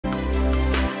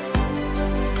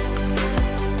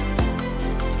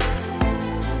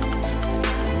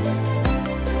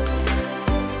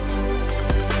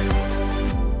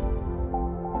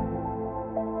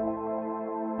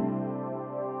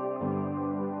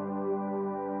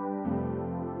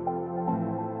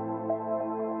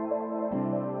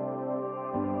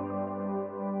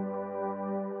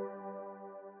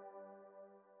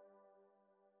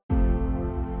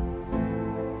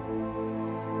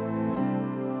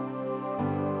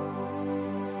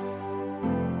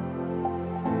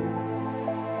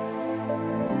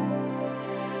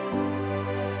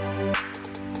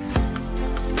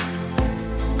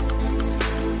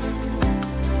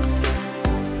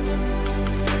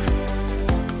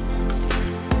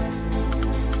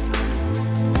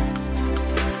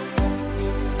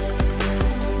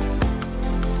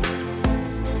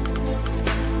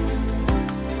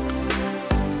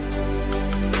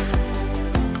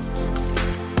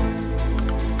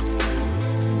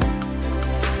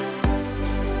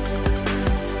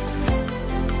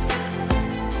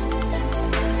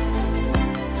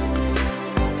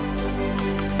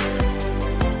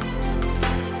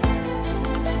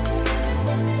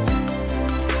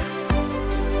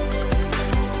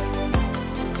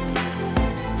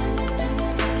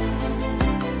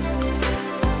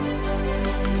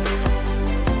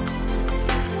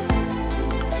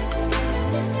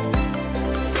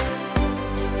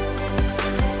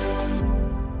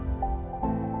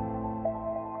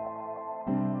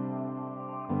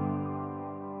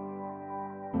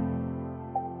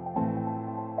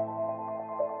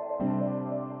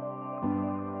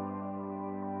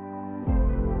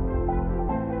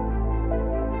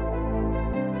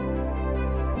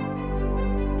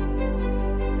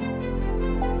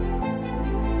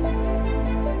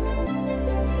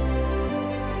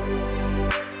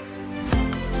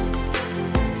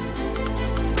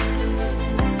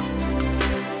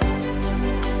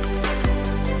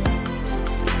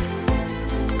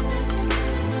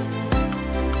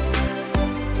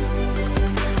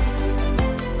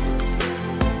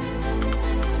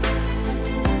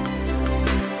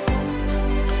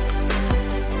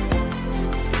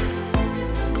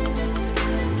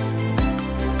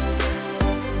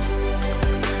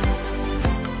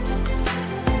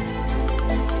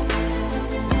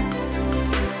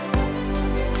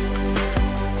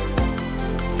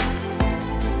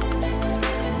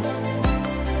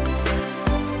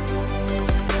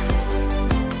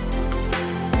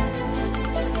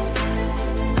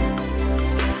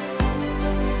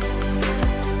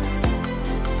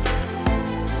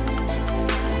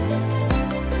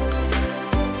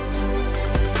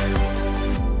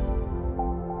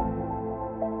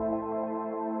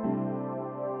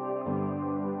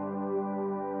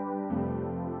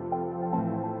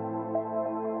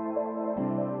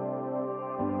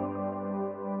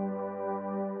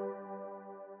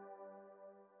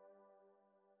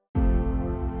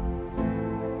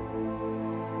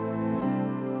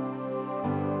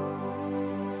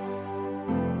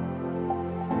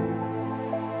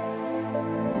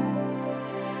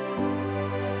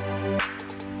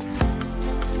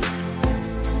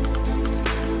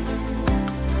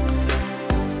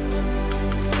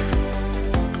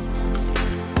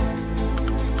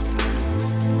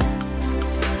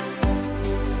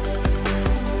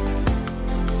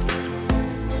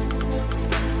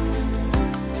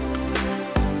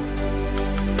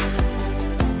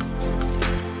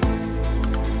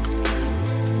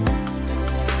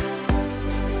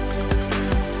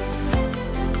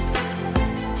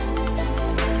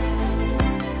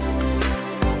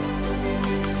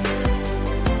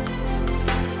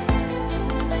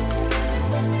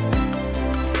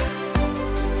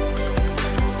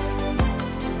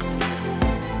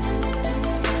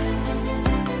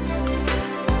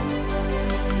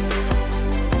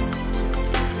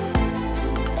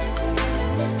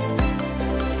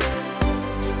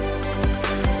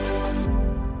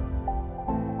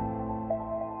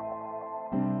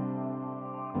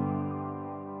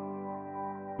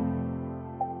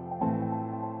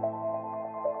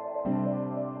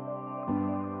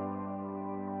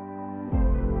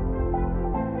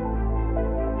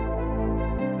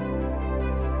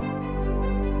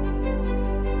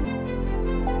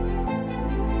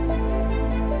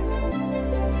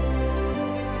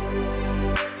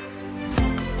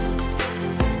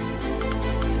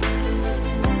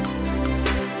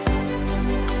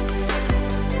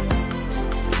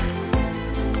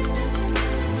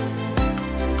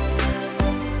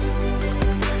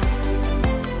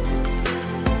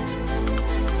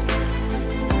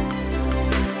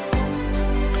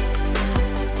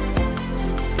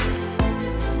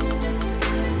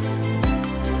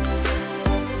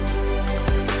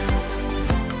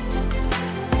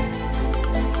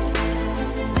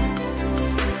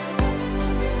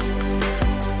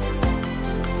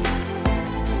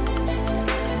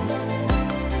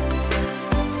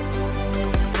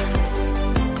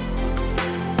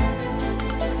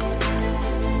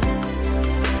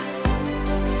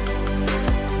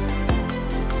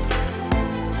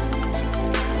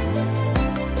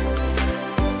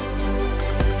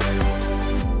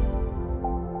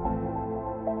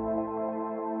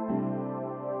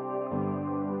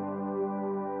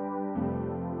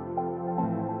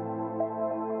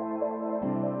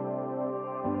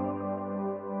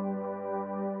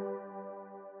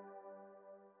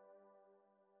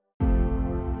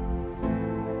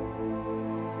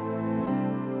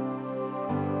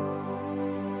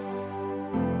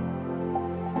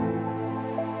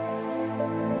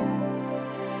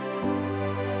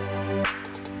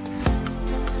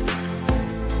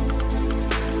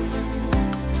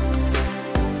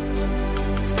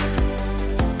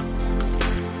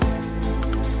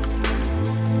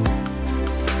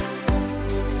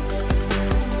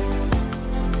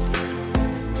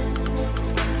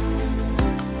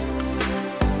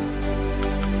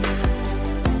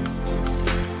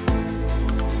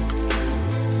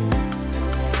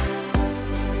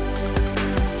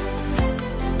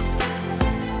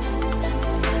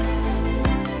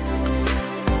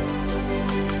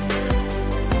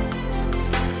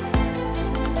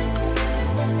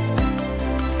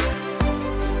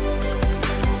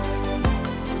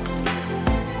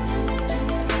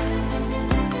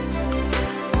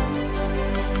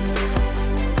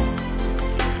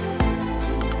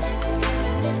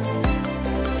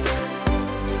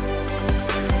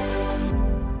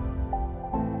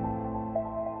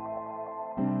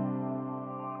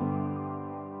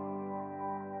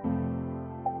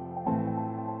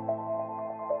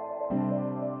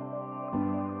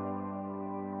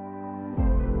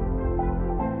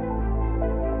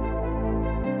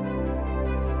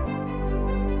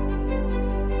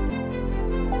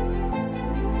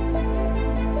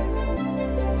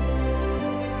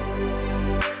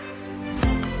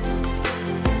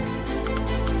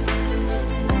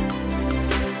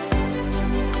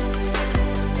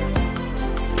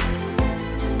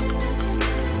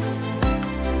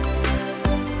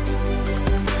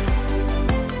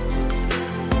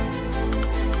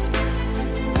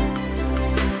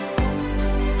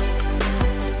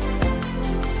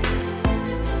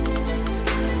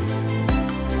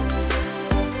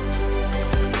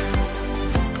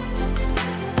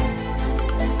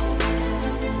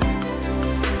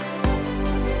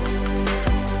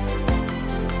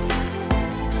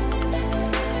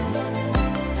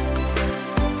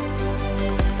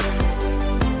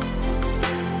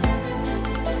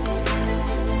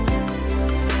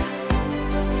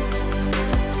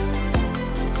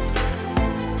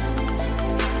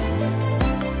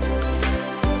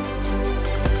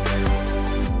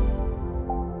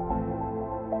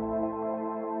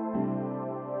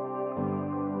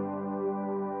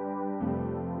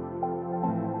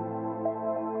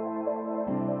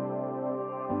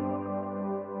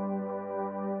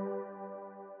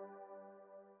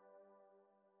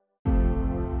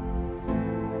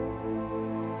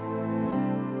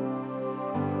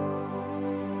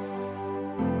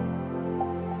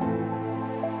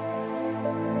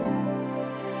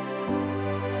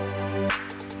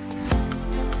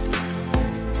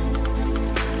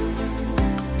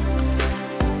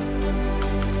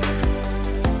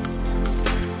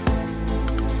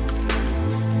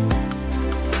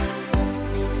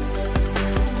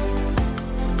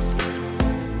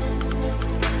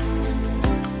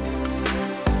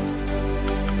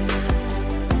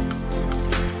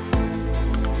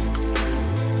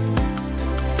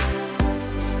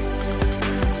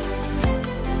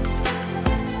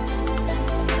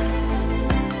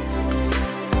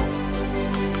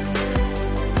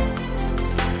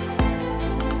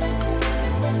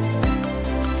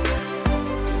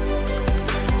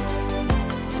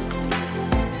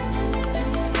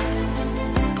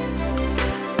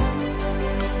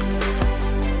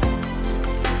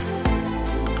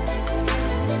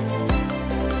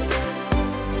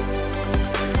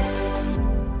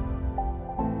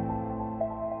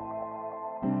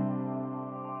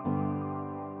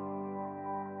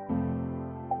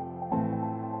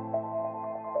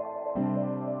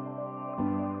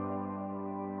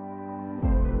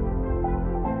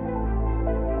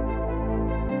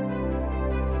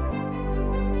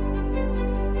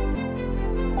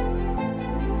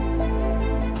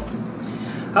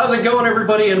How's it going,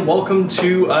 everybody, and welcome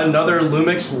to another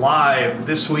Lumix Live.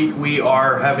 This week we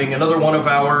are having another one of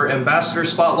our ambassador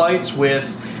spotlights with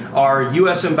our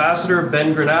U.S. Ambassador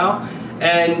Ben Grunow,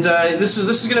 and this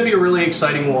is going to be a really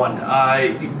exciting one.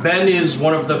 Ben is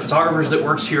one of the photographers that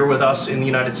works here with us in the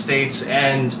United States,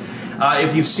 and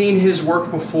if you've seen his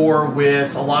work before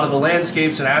with a lot of the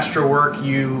landscapes and astro work,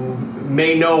 you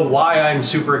may know why I'm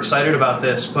super excited about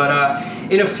this.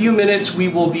 But in a few minutes, we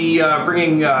will be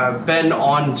bringing Ben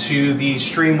onto the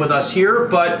stream with us here.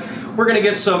 But we're going to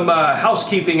get some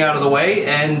housekeeping out of the way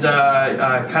and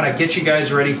kind of get you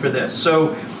guys ready for this.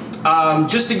 So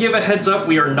just to give a heads up,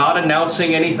 we are not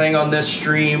announcing anything on this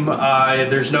stream.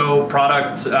 There's no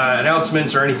product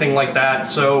announcements or anything like that.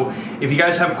 So if you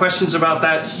guys have questions about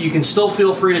that, you can still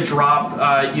feel free to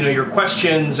drop your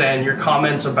questions and your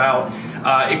comments about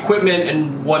equipment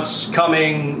and what's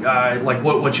coming, like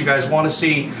what you guys want to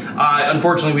see.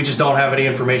 Unfortunately, we just don't have any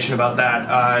information about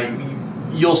that.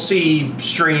 You'll see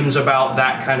streams about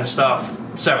that kind of stuff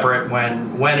separate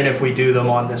when and if we do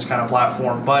them on this kind of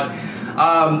platform. But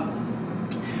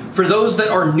for those that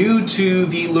are new to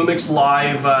the Lumix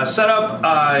Live setup,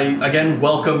 again,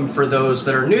 welcome for those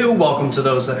that are new, welcome to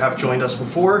those that have joined us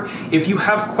before. If you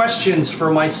have questions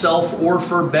for myself or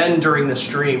for Ben during the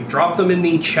stream, drop them in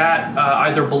the chat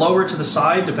either below or to the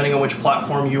side, depending on which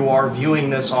platform you are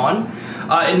viewing this on.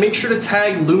 And make sure to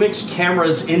tag Lumix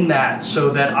Cameras in that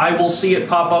so that I will see it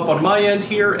pop up on my end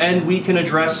here and we can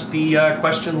address the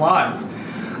question live.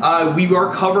 We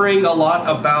are covering a lot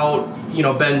about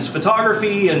Ben's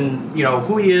photography and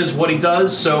who he is, what he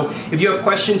does. So if you have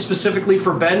questions specifically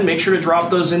for Ben, make sure to drop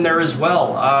those in there as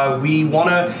well. We want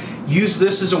to use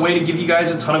this as a way to give you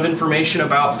guys a ton of information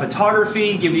about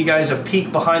photography, give you guys a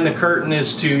peek behind the curtain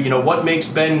as to what makes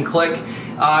Ben click,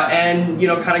 and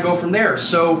kind of go from there.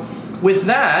 So with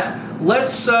that,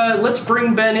 let's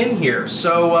bring Ben in here.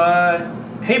 So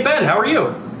hey Ben, how are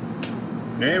you?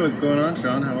 Hey, what's going on,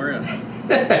 Sean? How are you?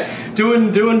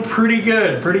 doing pretty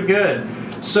good.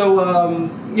 So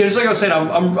just like I was saying,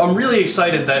 I'm really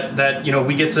excited that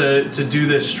we get to do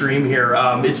this stream here.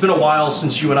 It's been a while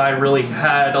since you and I really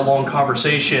had a long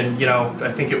conversation.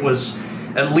 I think it was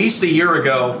at least a year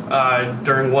ago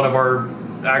during one of our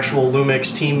actual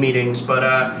Lumix team meetings. But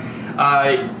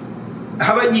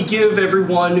how about you give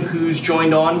everyone who's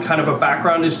joined on kind of a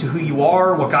background as to who you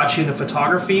are, what got you into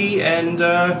photography, and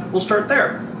we'll start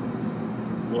there.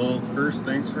 Well, first,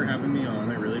 thanks for having me on.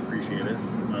 I really appreciate it.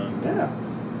 Yeah.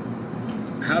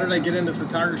 How did I get into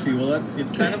photography? Well,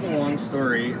 it's kind of a long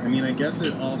story. I mean, I guess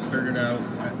it all started out,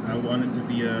 I wanted to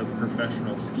be a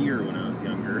professional skier when I was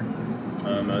younger.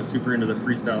 I was super into the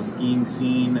freestyle skiing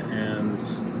scene, and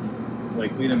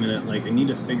like, wait a minute, like I need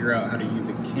to figure out how to use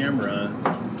a camera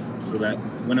so that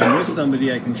when I'm with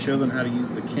somebody, I can show them how to use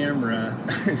the camera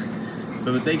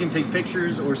so that they can take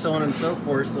pictures or so on and so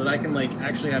forth, so that I can like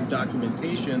actually have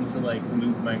documentation to like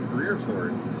move my career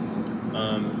forward.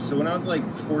 So when I was like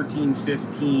 14,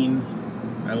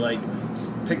 15, I like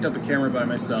picked up a camera by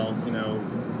myself, and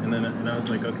I was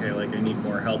like, okay, like I need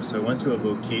more help. So I went to a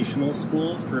vocational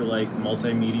school for like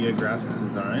multimedia graphic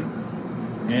design,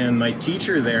 and my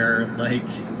teacher there like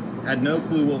had no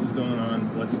clue what was going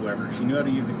on whatsoever. She knew how to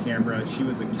use a camera. She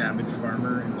was a cabbage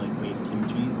farmer and like made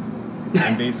kimchi.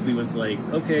 And basically was like,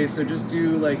 okay, so just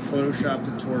do like Photoshop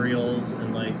tutorials,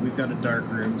 and like we've got a dark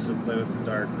room, so play with the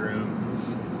dark room.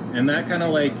 And that kind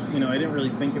of like, I didn't really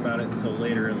think about it until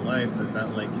later in life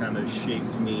that like kind of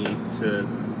shaped me to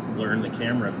learn the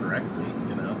camera correctly,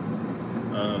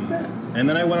 And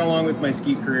then I went along with my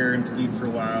ski career and skied for a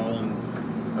while, and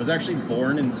I was actually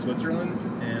born in Switzerland,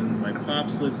 and my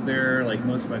pops lives there, like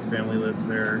most of my family lives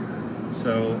there.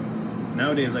 So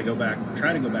nowadays I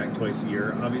try to go back twice a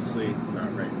year, obviously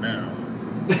not right now.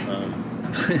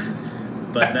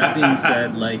 But that being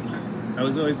said, like, I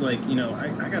was always like,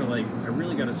 I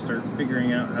really gotta start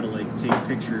figuring out how to like take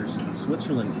pictures in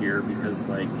Switzerland here, because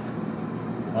like,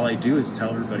 all I do is tell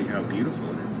everybody how beautiful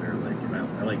it is there. Like,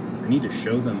 and I need to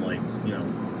show them like,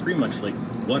 pretty much like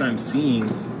what I'm seeing,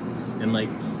 and like,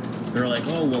 they're like,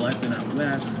 oh, well, I've been out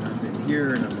west and I've been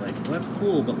here, and I'm like, well, that's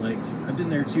cool, but like, I've been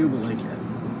there too, but like,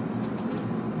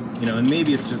 and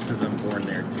maybe it's just because I'm born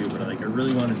there too, but like I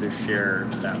really wanted to share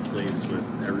that place with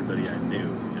everybody I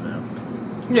knew,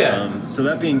 Yeah. So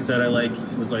that being said, I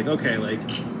was like, okay, like,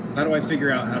 how do I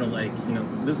figure out how to like,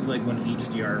 this is like when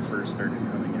HDR first started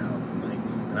coming out,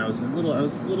 and I was a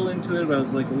little into it, but I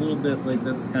was like a little bit like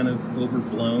that's kind of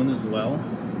overblown as well,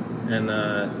 and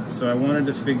so I wanted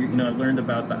to figure, I learned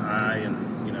about the eye and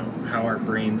how our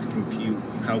brains compute,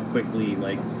 how quickly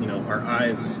like our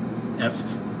eyes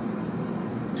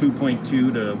 2.2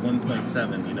 to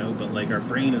 1.7, you know, but like our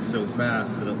brain is so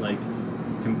fast that it like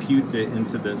computes it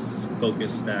into this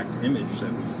focus stacked image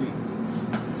that we see.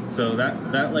 So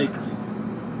that like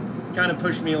kind of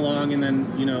pushed me along. And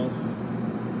then, you know,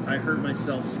 I hurt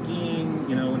myself skiing,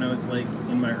 you know, when I was like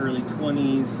in my early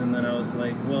 20s. And then I was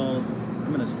like, well,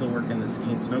 I'm going to still work in the ski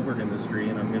and snowboard industry,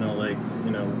 and I'm going to like,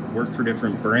 you know, work for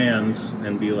different brands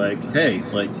and be like, hey,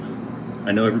 like,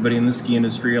 I know everybody in the ski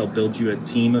industry. I'll build you a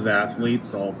team of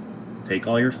athletes. I'll take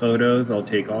all your photos. I'll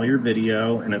take all your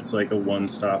video, and it's like a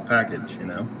one-stop package, you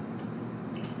know?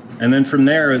 And then from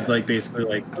there, it was like basically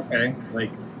like, okay,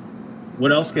 like,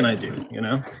 what else can I do, you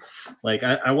know? Like,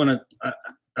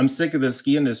 I'm sick of the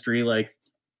ski industry. Like,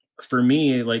 for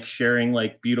me, like sharing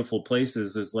like beautiful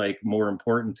places is like more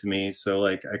important to me. So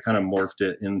like I kind of morphed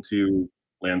it into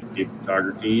landscape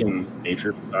photography and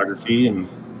nature photography. And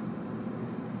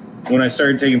when I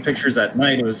started taking pictures at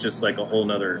night, it was just like a whole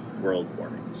nother world for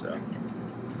me. So,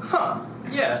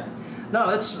 yeah,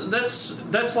 no,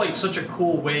 that's like such a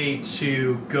cool way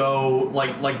to go,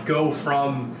 like go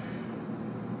from,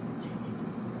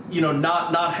 you know,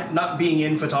 not being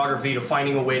in photography to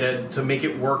finding a way to make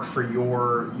it work for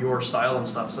your style and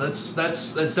stuff. So that's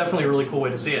definitely a really cool way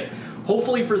to see it.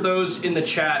 Hopefully for those in the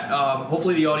chat,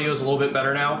 hopefully the audio is a little bit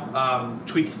better now.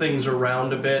 Tweaked things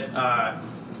around a bit.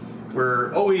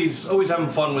 We're always having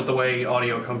fun with the way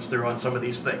audio comes through on some of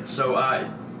these things. So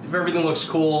if everything looks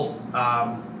cool,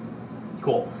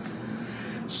 cool.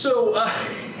 So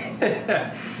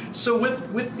so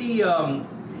with the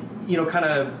you know, kind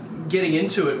of getting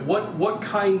into it, what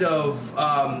kind of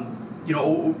you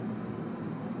know,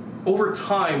 over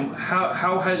time,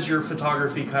 how has your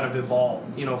photography kind of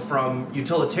evolved, you know, from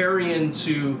utilitarian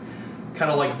to kind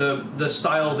of like the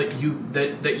style that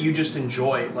you just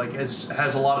enjoy? Like,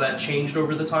 has a lot of that changed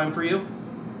over the time for you?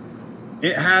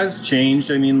 it has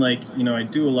changed. I mean, like, you know, I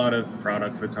do a lot of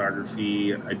product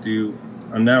photography.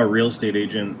 I'm now a real estate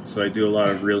agent, so I do a lot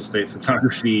of real estate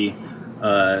photography.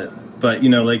 But, you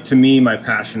know, like, to me, my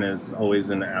passion is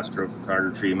always in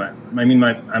astrophotography.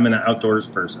 I'm an outdoors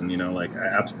person, you know, like, I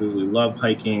absolutely love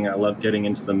hiking. I love getting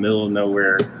into the middle of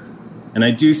nowhere. And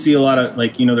I do see a lot of,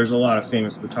 like, you know, there's a lot of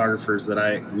famous photographers that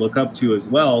I look up to as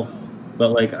well.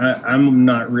 But, like, I'm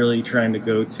not really trying to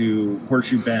go to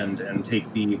Horseshoe Bend and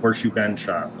take the Horseshoe Bend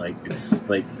shot. Like,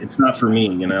 it's not for me,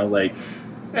 you know, like,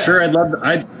 yeah. Sure,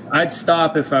 I'd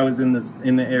stop if I was in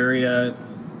the area,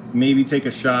 maybe take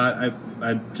a shot.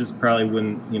 I just probably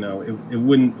wouldn't, you know, it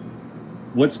wouldn't.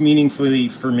 What's meaningfully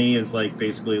for me is like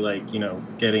basically like, you know,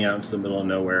 getting out into the middle of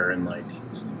nowhere and like,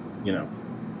 you know,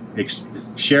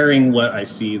 sharing what I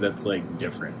see that's like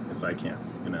different if I can,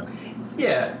 you know.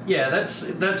 Yeah, that's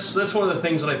one of the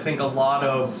things that I think a lot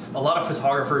of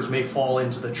photographers may fall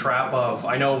into the trap of.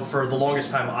 I know for the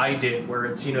longest time I did, where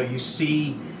it's, you know, you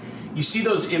see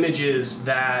those images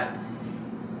that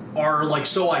are like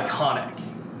so iconic,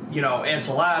 you know,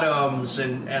 Ansel Adams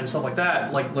and stuff like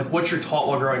that, like what you're taught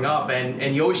while growing up,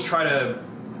 and you always try to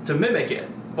mimic it,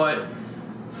 but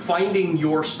finding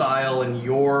your style and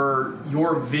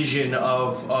your vision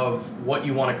of what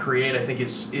you want to create, I think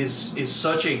is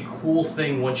such a cool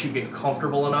thing once you get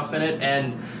comfortable enough in it.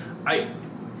 And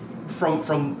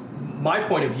from my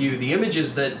point of view, the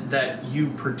images that you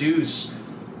produce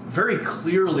very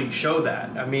clearly show that.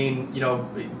 I mean, you know,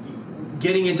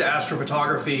 getting into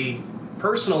astrophotography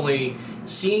personally,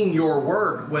 seeing your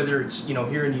work, whether it's, you know,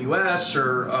 here in the U.S.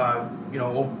 or you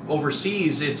know,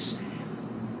 overseas, it's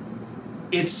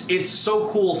so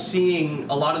cool seeing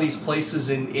a lot of these places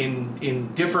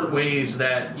in different ways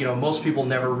that, you know, most people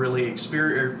never really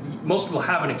experience, or most people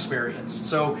haven't experienced.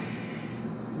 So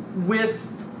with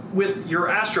your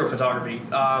astrophotography,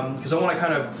 because I want to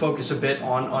kind of focus a bit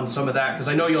on some of that, because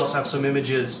I know you also have some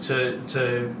images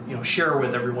to you know, share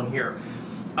with everyone here.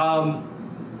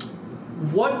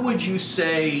 What would you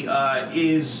say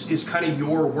is kind of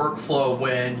your workflow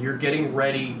when you're getting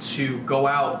ready to go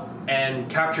out and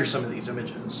capture some of these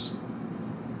images?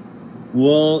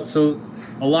 Well, so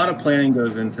a lot of planning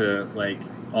goes into like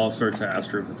all sorts of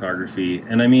astrophotography.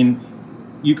 And I mean,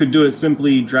 you could do it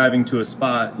simply driving to a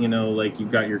spot, you know, like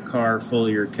you've got your car full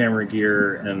of your camera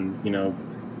gear and, you know,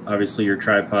 obviously your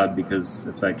tripod, because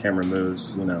if that camera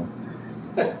moves, you know,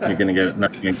 you're going to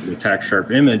not going to get a tack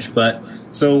sharp image. But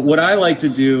so what I like to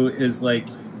do is like,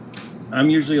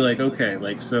 I'm usually like, okay,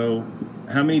 like, so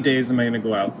how many days am I going to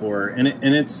go out for? And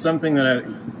it's something that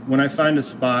when I find a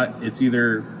spot, it's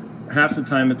either half the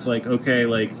time it's like, okay,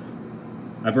 like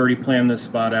I've already planned this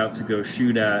spot out to go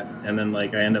shoot at, and then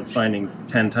like I end up finding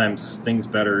 10 times things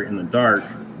better in the dark.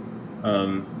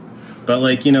 But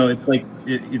like, you know, it's like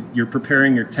you're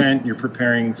preparing your tent, you're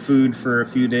preparing food for a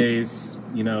few days.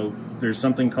 You know, there's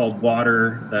something called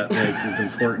water that like is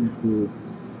important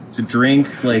to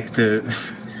drink, like to,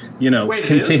 you know,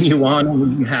 continue on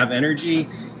when you have energy.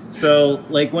 So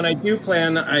like when I do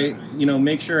plan, I, you know,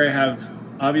 make sure I have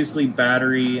obviously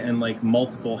battery and like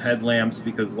multiple headlamps,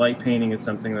 because light painting is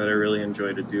something that I really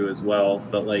enjoy to do as well.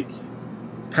 But like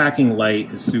packing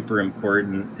light is super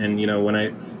important. And, you know, when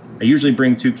I usually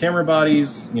bring 2 camera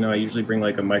bodies, you know, I usually bring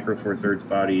like a micro four thirds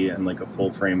body and like a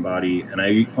full frame body. And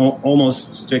I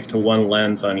almost stick to 1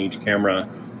 lens on each camera,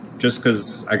 just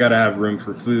because I got to have room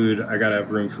for food. I got to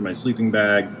have room for my sleeping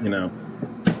bag, you know,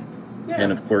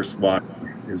 and of course, water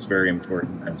is very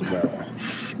important as well.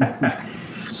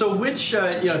 So which, you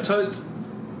know,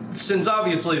 since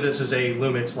obviously this is a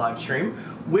Lumix live stream,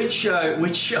 which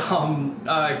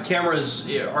cameras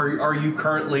are you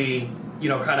currently, you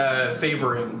know, kind of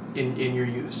favoring in your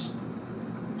use?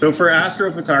 So for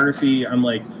astrophotography, I'm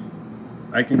like,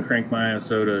 I can crank my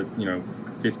ISO to, you know,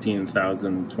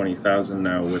 15,000, 20,000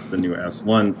 now with the new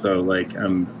S1. So like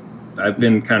I've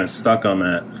been kind of stuck on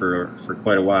that for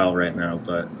quite a while right now,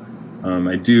 but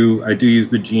I do use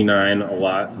the G9 a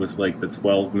lot with like the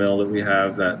 12 mil that we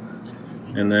have that,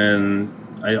 and then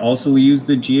I also use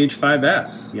the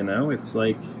GH5S. You know, it's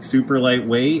like super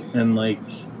lightweight, and like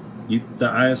the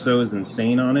ISO is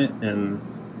insane on it, and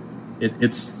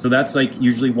it's so that's like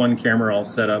usually 1 camera I'll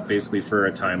set up basically for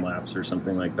a time lapse or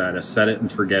something like that. A set it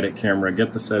and forget it camera,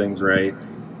 get the settings right,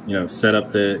 you know, set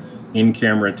up the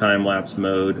in-camera time lapse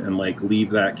mode, and like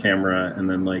leave that camera, and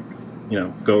then like, you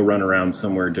know, go run around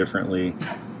somewhere differently,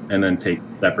 and then take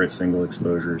separate single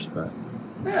exposures. But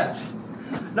yeah,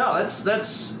 no, that's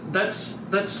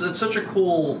such a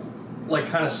cool like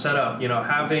kind of setup. You know,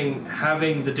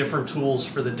 having the different tools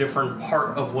for the different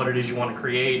part of what it is you want to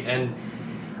create. And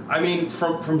I mean,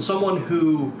 from someone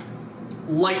who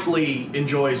lightly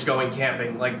enjoys going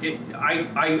camping, like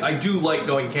I do like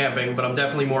going camping, but I'm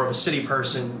definitely more of a city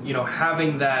person. You know,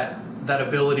 having that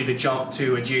ability to jump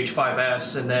to a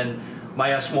GH5S and then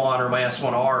my S1 or my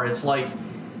S1R, it's like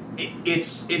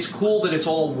it's cool that it's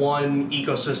all one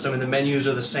ecosystem and the menus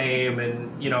are the same,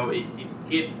 and you know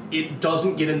it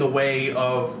doesn't get in the way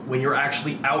of when you're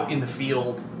actually out in the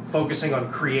field focusing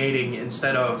on creating,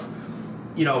 instead of,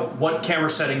 you know, what camera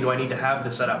setting do I need to have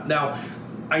this set up. Now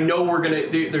I know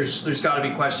there's got to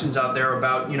be questions out there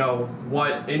about, you know,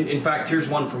 what, in fact here's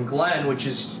one from Glenn, which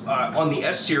is on the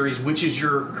S series, which is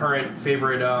your current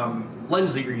favorite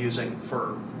lens that you're using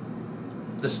for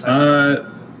this type?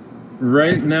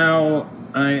 Right now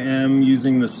I am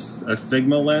using a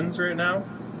Sigma lens right now,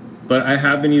 but I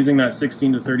have been using that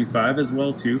 16 to 35 as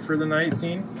well too for the night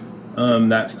scene.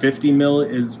 That 50 mil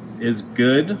is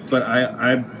good, but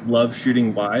I love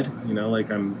shooting wide, you know,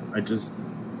 like I'm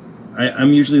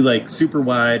I'm usually like super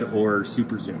wide or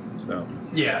super zoom. So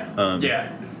yeah,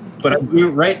 yeah. But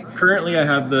currently I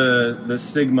have the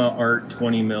Sigma Art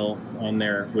 20 mil on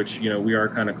there, which, you know, we are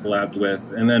kind of collabed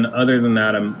with. And then other than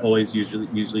that, I'm always usually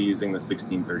using the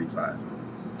 1635.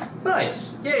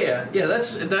 Nice. Yeah.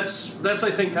 That's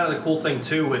I think kind of the cool thing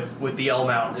too with the L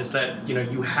mount, is that, you know,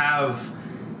 you have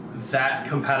that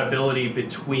compatibility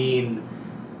between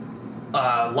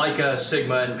Leica,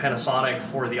 Sigma, and Panasonic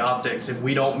for the optics. If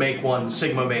we don't make one,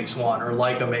 Sigma makes one, or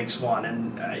Leica makes one,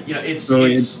 and you know,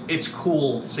 it's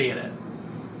cool seeing it.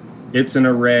 It's an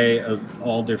array of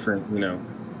all different, you know,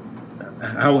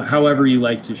 however you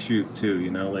like to shoot too,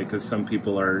 you know, like, because some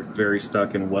people are very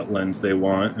stuck in what lens they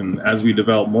want, and as we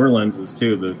develop more lenses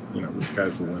too, you know, the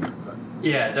sky's the limit. But.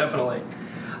 Yeah, definitely.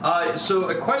 So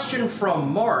a question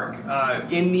from Mark,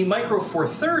 in the Micro Four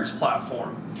Thirds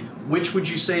platform, which would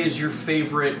you say is your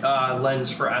favorite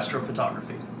lens for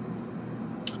astrophotography?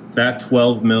 That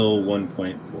 12 mil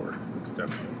 1.4. It's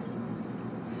definitely.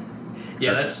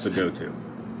 Yeah, that's the go-to.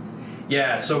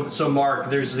 Yeah, so Mark,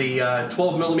 there's the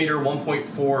 12 millimeter 1.4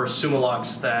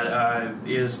 Summilux that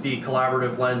is the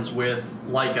collaborative lens with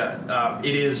Leica.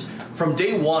 It is from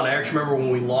day one. I actually remember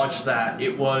when we launched that,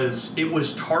 it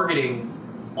was targeting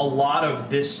a lot of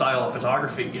this style of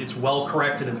photography. It's well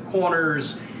corrected in the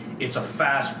corners. It's a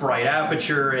fast, bright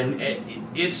aperture, and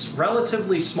it's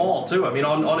relatively small too. I mean,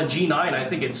 on a G9, I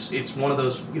think it's one of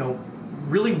those, you know,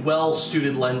 really well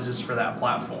suited lenses for that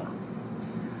platform.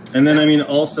 And then, I mean,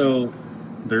 also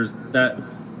there's that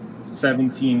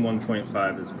 17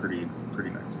 1.5 is pretty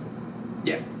nice too.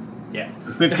 Yeah.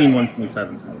 15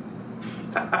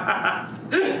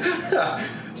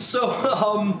 1.7. So,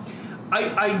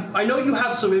 I know you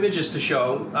have some images to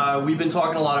show. We've been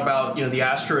talking a lot about, you know, the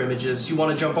astro images. You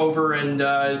want to jump over and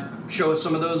show us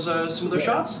some of those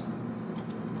shots?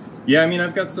 Yeah, I mean,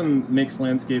 I've got some mixed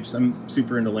landscapes. I'm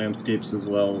super into landscapes as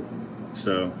well.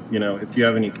 So, you know, if you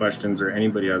have any questions or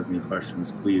anybody has any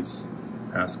questions, please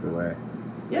ask away.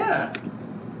 Yeah.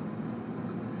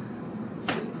 Let's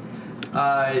see.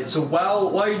 So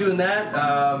while you're doing that,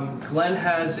 Glenn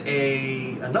has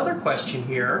another question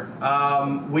here.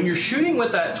 When you're shooting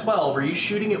with that 12, are you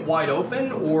shooting it wide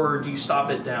open or do you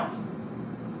stop it down?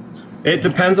 It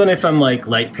depends on if I'm like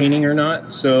light painting or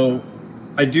not. So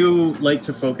I do like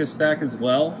to focus stack as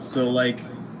well. So like,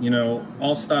 you know,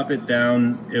 I'll stop it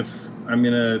down if I'm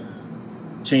gonna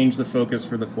change the focus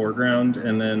for the foreground,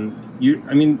 and then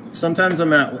I mean, sometimes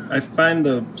I find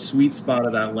the sweet spot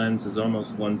of that lens is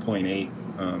almost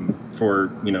 1.8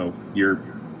 for, you know, your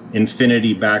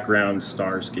infinity background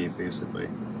starscape, basically.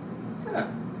 Yeah.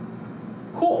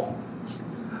 Cool.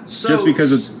 So, just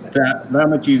because it's that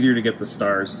much easier to get the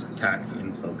stars tack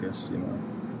in focus, you know.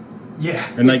 Yeah.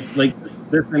 And like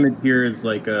this image here is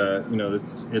like you know,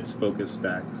 it's focus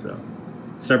stacked, so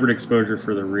separate exposure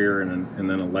for the rear and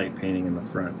then a light painting in the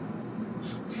front.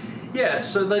 Yeah,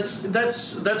 so that's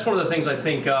one of the things I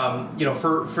think, you know,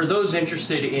 for those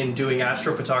interested in doing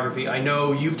astrophotography. I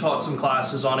know you've taught some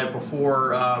classes on it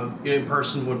before, in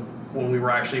person when we were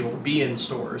actually able to be in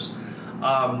stores.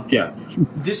 Yeah.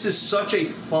 This is such a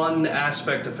fun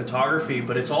aspect of photography,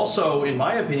 but it's also, in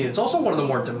my opinion, it's also one of the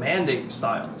more demanding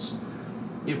styles,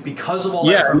 because of all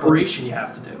that preparation you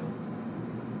have to do.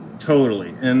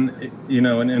 Totally. And, you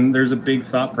know, and there's a big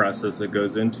thought process that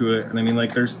goes into it. And I mean,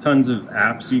 like, there's tons of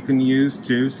apps you can use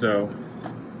too. So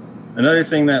another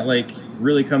thing that like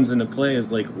really comes into play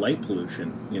is like light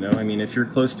pollution. You know, I mean, if you're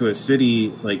close to a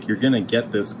city, like, you're going to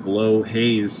get this glow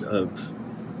haze of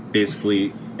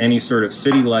basically any sort of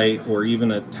city light or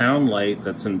even a town light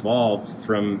that's involved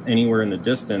from anywhere in the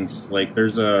distance. Like,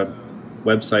 there's a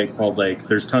website called, like,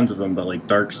 there's tons of them, but like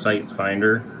Dark Sight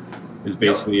Finder is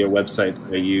basically a website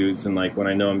that I use, and like when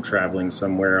I know I'm traveling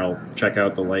somewhere, I'll check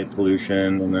out the light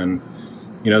pollution. And then,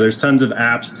 you know, there's tons of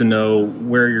apps to know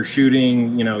where you're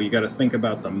shooting. You know, you got to think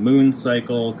about the moon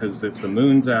cycle, because if the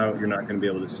moon's out, you're not going to be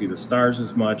able to see the stars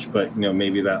as much, but, you know,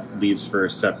 maybe that leaves for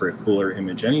a separate, cooler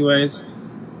image anyways.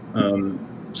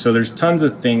 So there's tons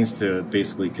of things to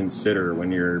basically consider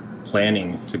when you're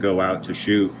planning to go out to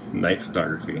shoot night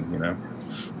photography, you know?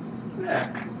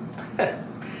 Yeah.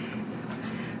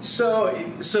 So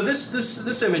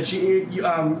this image, you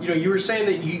know, you were saying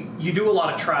that you do a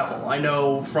lot of travel. I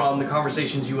know from the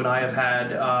conversations you and I have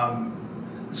had,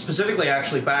 specifically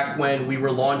actually back when we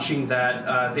were launching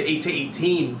that the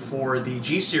 8-18 for the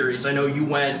G series. I know you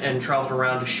went and traveled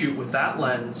around to shoot with that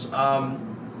lens.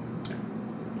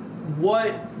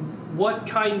 What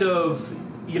kind of,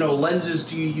 you know, lenses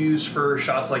do you use for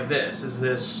shots like this? Is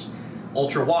this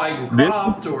ultra wide and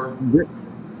cropped, or?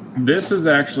 This is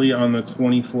actually on the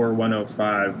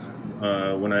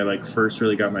 24-105 when I like first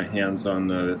really got my hands on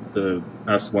the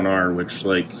S1R, which,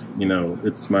 like, you know,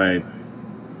 it's the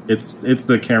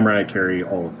camera I carry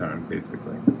all the time,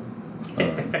 basically.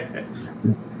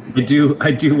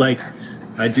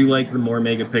 I do like the more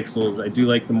megapixels. I do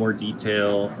like the more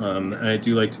detail, and I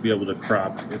do like to be able to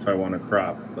crop if I want to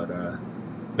crop.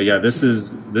 But yeah, this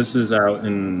is out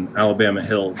in Alabama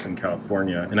Hills in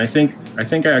California, and I think I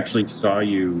actually saw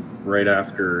you right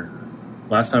after.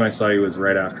 Last time I saw you was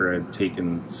right after I'd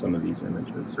taken some of these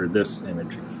images, or this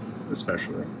image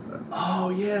especially. Oh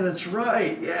yeah, that's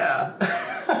right. Yeah.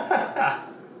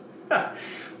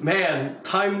 Man,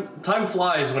 time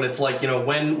flies when it's like, you know,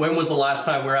 when was the last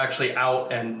time we're actually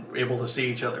out and able to see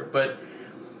each other? But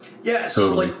yeah,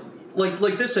 so totally.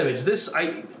 like this image, this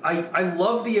I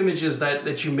love the images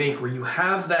that you make where you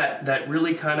have that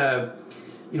really kind of,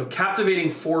 you know,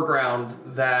 captivating foreground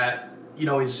that, you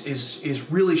know, is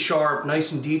really sharp,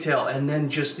 nice and detailed, and then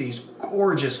just these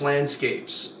gorgeous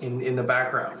landscapes in the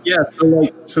background. Yeah,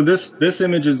 so this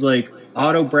image is like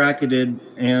auto bracketed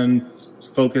and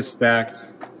focus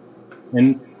stacked,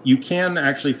 and you can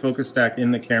actually focus stack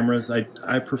in the cameras.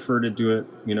 I prefer to do it,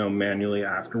 you know, manually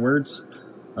afterwards.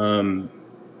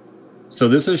 So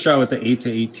this is shot with the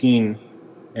 8-18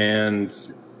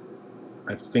 and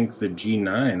I think the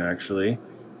G9 actually.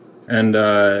 And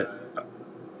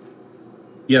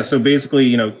yeah, so basically,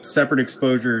 you know, separate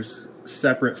exposures,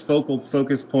 separate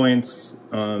focus points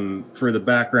for the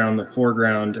background, the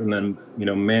foreground, and then, you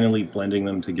know, manually blending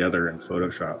them together in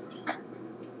Photoshop.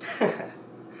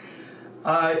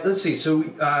 Let's see. So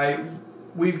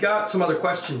we've got some other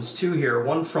questions too here.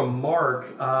 One from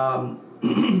Mark.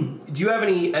 Do you have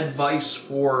any advice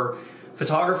for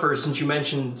photographers, since you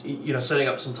mentioned, you know, setting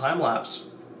up some time lapse?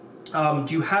 Do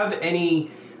you have any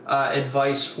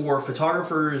advice for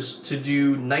photographers to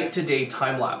do night to day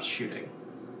time lapse shooting?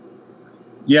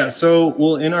 Yeah, so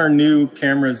well, in our new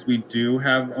cameras, we do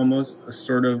have almost a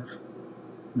sort of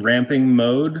ramping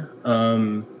mode.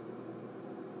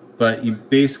 But you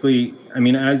basically, I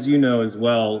mean, as you know as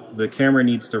well, the camera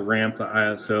needs to ramp the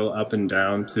ISO up and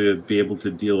down to be able to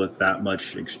deal with that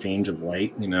much exchange of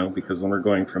light, you know, because when we're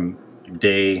going from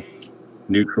day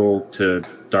neutral to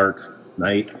dark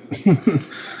night.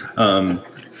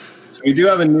 So we do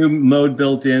have a new mode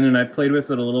built in, and I played with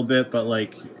it a little bit, but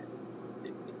like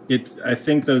I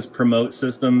think those promote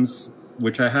systems,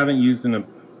 which I haven't used in a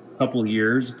couple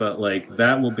years, but like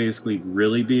that will basically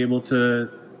really be able to,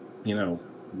 you know,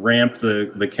 ramp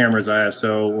the camera's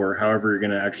ISO, or however you're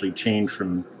going to actually change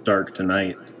from dark to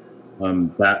night,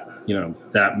 that, you know,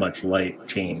 that much light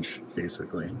change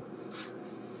basically.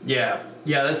 Yeah,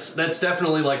 that's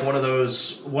definitely like one of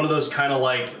those kind of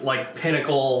like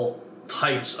pinnacle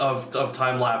types of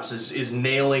time lapses is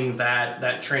nailing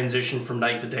that transition from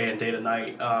night to day and day to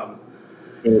night.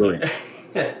 Totally.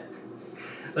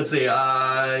 Let's see.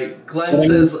 Glenn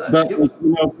says, but you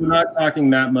know, we're not talking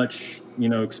that much, you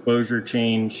know, exposure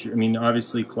change. I mean,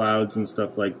 obviously clouds and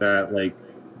stuff like that, like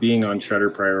being on shutter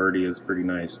priority is pretty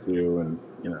nice too, and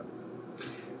you know,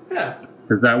 yeah,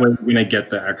 because that way you're gonna get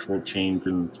the actual change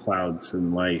in clouds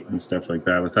and light and stuff like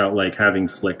that without like having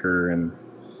flicker and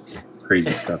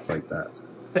crazy stuff like that.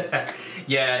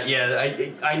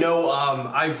 yeah. I know.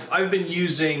 I've been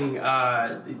using.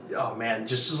 Oh man,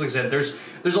 just like I said,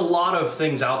 there's a lot of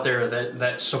things out there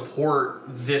that support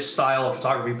this style of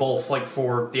photography, both like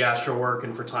for the astro work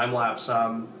and for time lapse.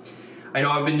 I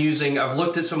know I've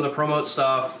looked at some of the promote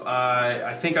stuff.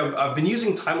 I think I've been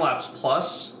using Time Lapse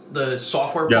Plus, the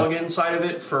software plugin side of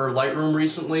it for Lightroom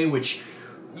recently, which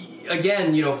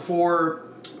again, you know, for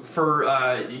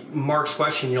Mark's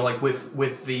question, you know, like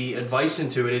with the advice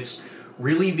into it, it's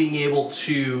really being able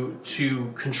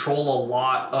to control a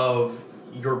lot of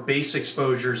your base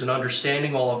exposures and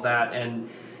understanding all of that, and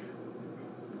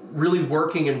really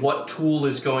working in what tool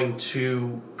is going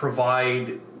to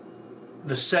provide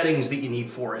the settings that you need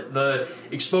for it. The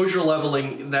exposure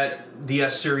leveling that the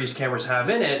S series cameras have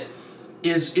in it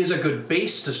is a good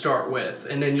base to start with,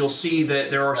 and then you'll see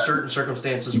that there are certain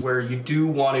circumstances where you do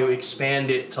want to expand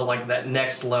it to like that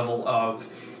next level of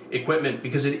equipment,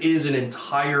 because it is an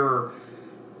entire,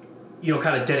 you know,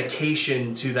 kind of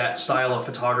dedication to that style of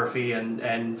photography and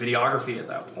videography at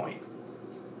that point.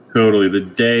 Totally. The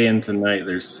day into night,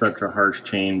 there's such a harsh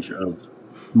change of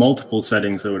multiple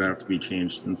settings that would have to be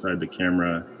changed inside the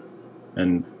camera,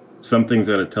 and something's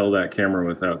got to tell that camera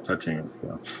without touching it.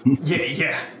 So.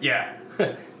 yeah.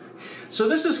 So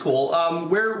this is cool.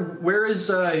 Where's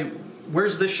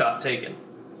this shot taken?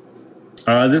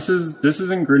 This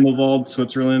is in Grindelwald,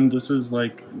 Switzerland. This is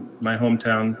like my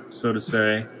hometown, so to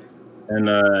say, and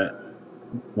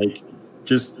like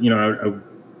just, you know, I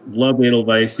love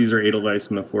Edelweiss. These are Edelweiss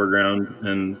in the foreground,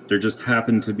 and there just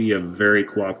happened to be a very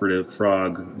cooperative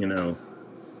frog, you know.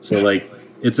 So like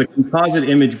it's a composite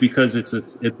image because it's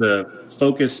a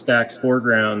focus stacked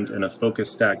foreground and a focus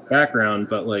stacked background,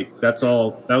 but like that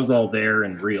was all there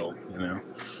and real, you know.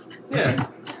 Yeah.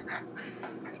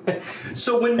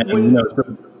 So when you know,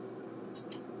 so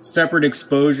separate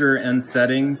exposure and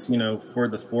settings, you know, for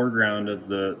the foreground of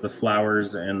the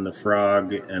flowers and the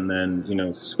frog, and then, you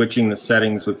know, switching the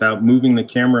settings without moving the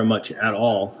camera much at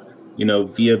all, you know,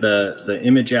 via the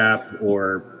image app,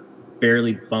 or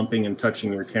barely bumping and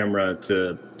touching your camera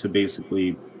to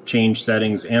basically change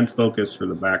settings and focus for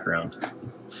the background.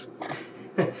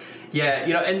 Yeah,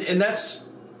 you know, and that's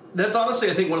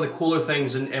honestly, I think, one of the cooler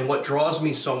things, and what draws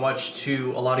me so much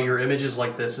to a lot of your images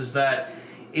like this is that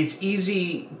it's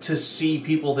easy to see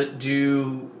people that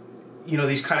do, you know,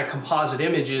 these kind of composite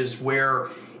images where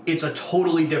it's a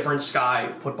totally different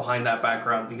sky put behind that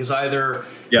background, because either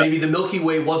maybe the Milky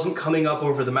Way wasn't coming up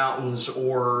over the mountains,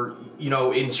 or, you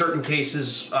know, in certain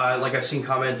cases, like I've seen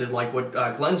commented, like what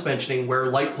Glenn's mentioning, where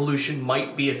light pollution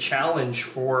might be a challenge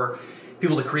for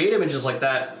people to create images like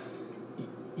that.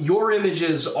 Your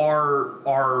images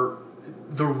are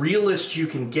the realest you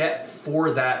can get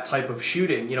for that type of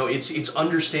shooting. You know, it's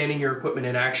understanding your equipment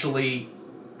and actually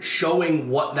showing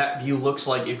what that view looks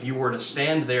like if you were to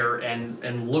stand there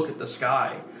and look at the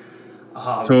sky.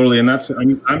 Totally, and that's,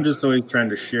 I'm just always trying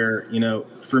to share, you know,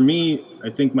 for me, I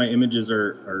think my images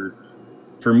are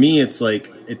for me, it's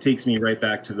like, it takes me right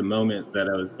back to the moment that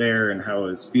I was there and how I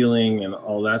was feeling and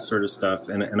all that sort of stuff.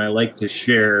 And I like to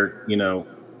share, you know,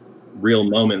 real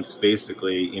moments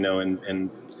basically, you know, and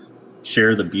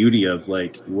share the beauty of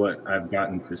like what I've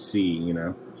gotten to see, you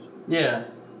know?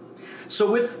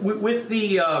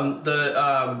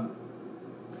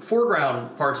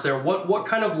 foreground parts there, what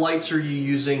kind of lights are you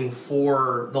using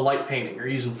for the light painting? Are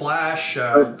you using flash,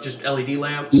 just LED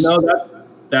lamps? No,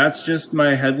 that's just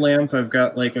my headlamp. I've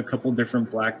got like a couple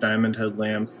different black diamond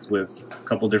headlamps with a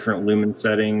couple different lumen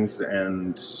settings,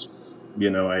 and you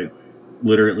know, I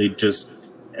literally just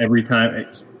every time,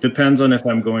 it depends on if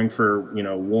I'm going for, you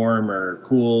know, warm or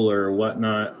cool or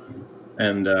whatnot,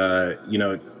 and you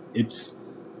know, it's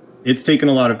taken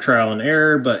a lot of trial and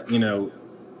error, but you know,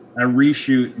 I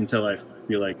reshoot until I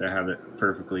feel like I have it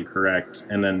perfectly correct,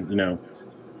 and then you know,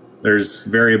 there's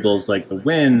variables like the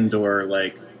wind or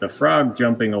like the frog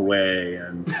jumping away,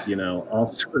 and you know, all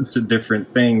sorts of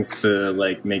different things to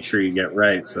like make sure you get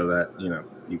right so that, you know,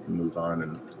 you can move on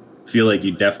and feel like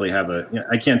you definitely have a, you know,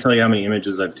 I can't tell you how many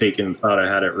images I've taken and thought I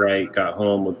had it right, got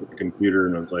home, looked at the computer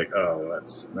and was like, oh,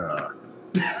 that's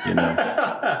you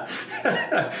know.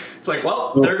 It's like,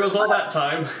 well, there goes all that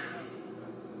time.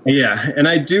 Yeah, and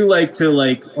I do like to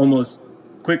like almost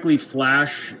quickly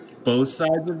flash both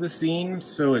sides of the scene,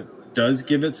 so it does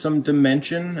give it some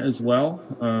dimension as well,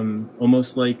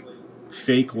 almost like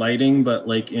fake lighting, but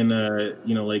like in a,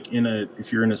 you know, like in a,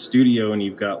 if you're in a studio and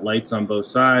you've got lights on both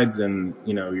sides and,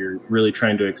 you know, you're really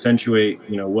trying to accentuate,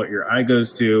 you know, what your eye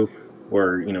goes to,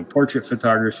 or, you know, portrait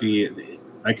photography,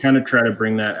 I kind of try to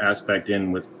bring that aspect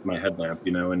in with my headlamp,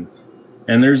 you know, and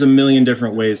there's a million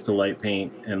different ways to light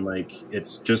paint, and like,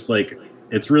 it's just like,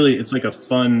 it's really, it's like a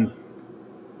fun,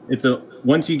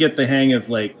 once you get the hang of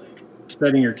like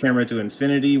setting your camera to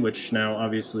infinity, which now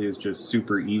obviously is just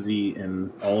super easy in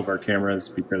all of our cameras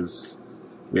because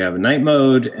we have a night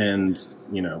mode, and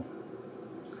you know,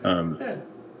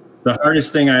 the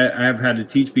hardest thing I have had to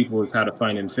teach people is how to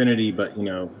find infinity, but you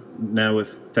know, now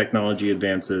with technology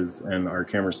advances and our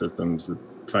camera systems,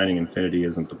 finding infinity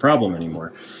isn't the problem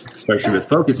anymore, especially with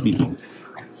focus peaking.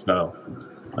 So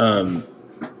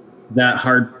that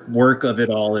hard work of it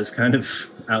all is kind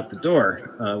of out the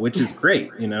door, which is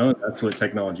great. You know, that's what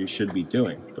technology should be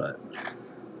doing. But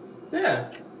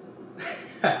yeah,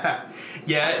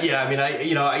 yeah. I mean,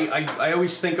 I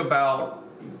always think about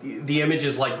the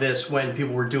images like this when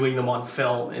people were doing them on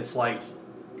film. It's like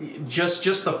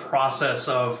just the process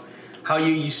of how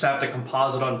you used to have to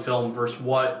composite on film versus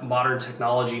what modern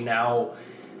technology now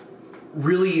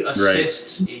really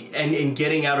assists in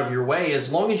getting out of your way,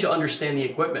 as long as you understand the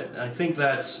equipment. And I think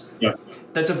that's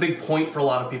a big point for a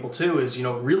lot of people too, is, you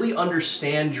know, really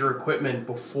understand your equipment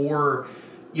before,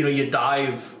 you know, you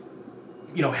dive,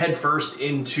 you know, head first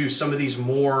into some of these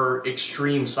more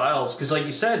extreme styles. Because like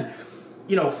you said,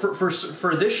 you know,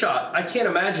 for this shot, I can't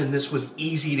imagine this was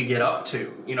easy to get up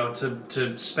to, you know,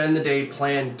 to spend the day,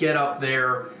 plan, get up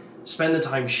there, spend the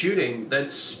time shooting.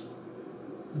 That's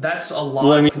a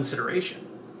lot of consideration.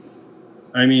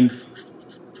 I mean,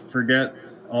 forget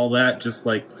all that. Just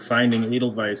like finding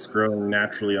Edelweiss growing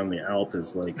naturally on the Alp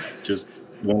is like just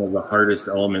one of the hardest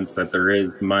elements that there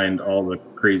is, mind all the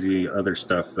crazy other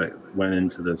stuff that went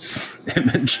into this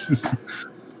image.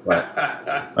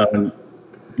 But,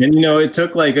 and you know, it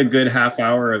took like a good half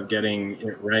hour of getting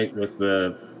it right with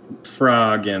the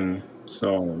frog and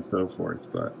so on and so forth.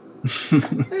 But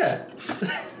yeah.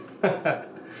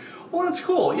 Well, that's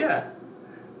cool, yeah.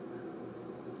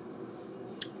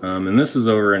 And this is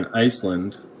over in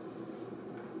Iceland.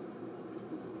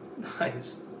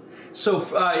 Nice. So,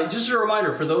 just a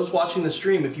reminder for those watching the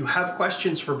stream, if you have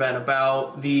questions for Ben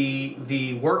about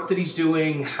the work that he's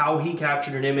doing, how he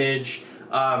captured an image,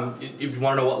 if you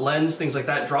want to know what lens, things like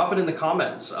that, drop it in the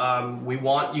comments. We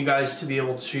want you guys to be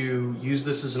able to use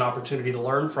this as an opportunity to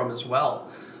learn from as well.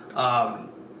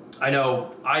 I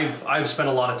know I've spent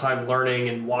a lot of time learning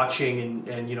and watching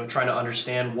and you know, trying to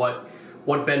understand what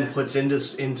Ben puts into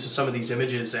some of these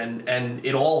images, and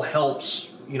it all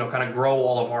helps, you know, kind of grow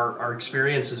all of our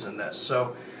experiences in this.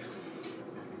 So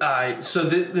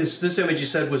this image you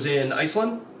said was in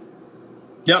Iceland?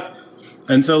 Yep.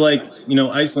 And so, like, you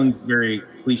know, Iceland's very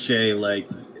cliche, like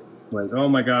oh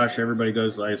my gosh, everybody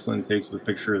goes to Iceland, takes a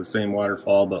picture of the same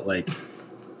waterfall, but like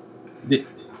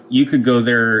you could go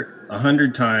there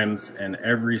 100 times and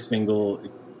every single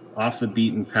off the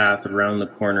beaten path around the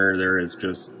corner there is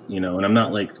just, you know, and I'm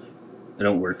not like, I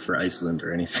don't work for Iceland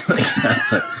or anything like that,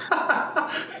 but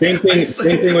same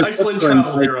thing with Iceland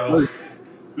travel hero.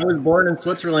 I was born in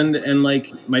Switzerland, and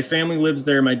like my family lives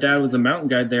there. My dad was a mountain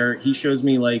guide there. He shows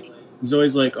me, like, he's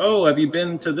always like, oh, have you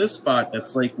been to this spot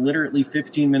that's like literally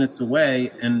 15 minutes away?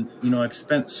 And, you know,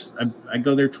 I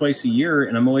go there twice a year,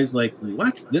 and I'm always like,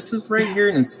 what? This is right here?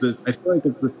 And it's this, I feel like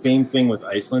it's the same thing with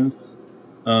Iceland.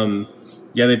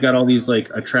 Yeah, they've got all these like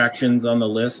attractions on the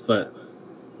list, but,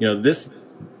 you know,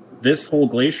 this whole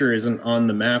glacier isn't on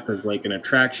the map as like an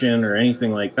attraction or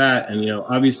anything like that. And, you know,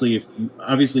 obviously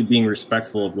being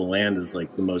respectful of the land is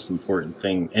like the most important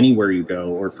thing anywhere you go,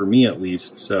 or for me at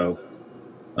least. So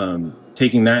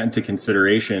taking that into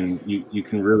consideration, you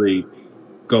can really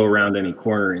go around any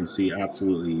corner and see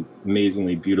absolutely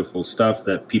amazingly beautiful stuff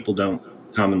that people don't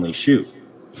commonly shoot.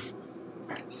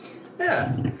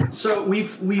 Yeah. So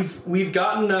we've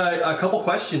gotten a couple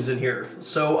questions in here.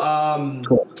 So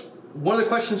Cool. One of the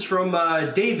questions from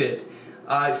David,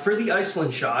 for the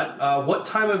Iceland shot, what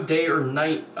time of day or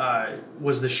night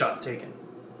was the shot taken?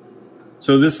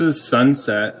 So this is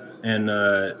sunset, and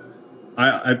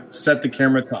I set the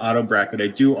camera to auto bracket. I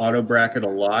do auto bracket a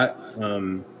lot.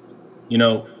 You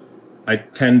know, I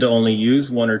tend to only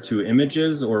use 1 or 2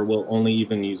 images, or will only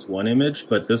even use 1 image.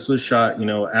 But this was shot, you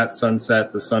know, at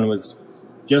sunset. The sun was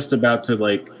just about to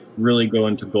like really go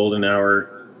into golden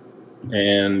hour.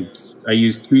 And I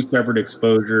used 2 separate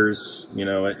exposures. You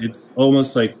know, it's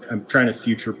almost like I'm trying to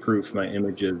future-proof my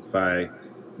images by,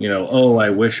 you know, oh, I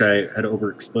wish I had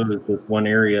overexposed this one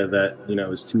area that, you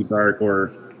know, is too dark,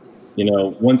 or, you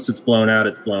know, once it's blown out,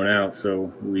 it's blown out.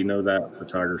 So we know that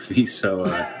photography. So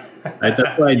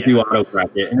that's why I do auto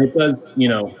bracket. And it does, you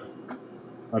know,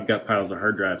 I've got piles of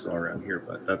hard drives all around here,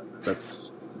 but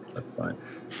that's fine.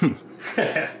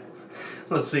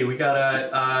 Let's see. We got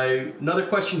another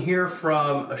question here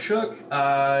from Ashok.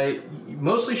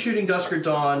 Mostly shooting dusk or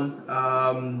dawn.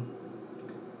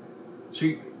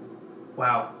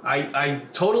 Wow. I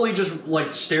totally just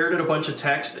like stared at a bunch of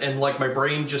text and like my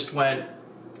brain just went,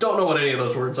 don't know what any of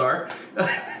those words are.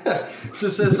 So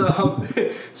it says,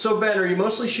 so Ben, are you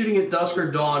mostly shooting at dusk or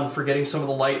dawn for getting some of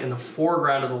the light in the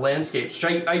foreground of the landscapes?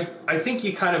 Which I think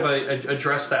you kind of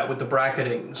address that with the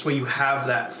bracketing. This way you have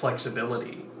that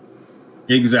flexibility.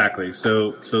 Exactly.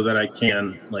 So that I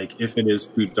can, like, if it is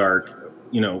too dark,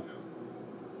 you know,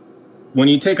 when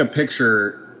you take a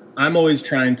picture, I'm always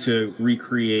trying to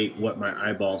recreate what my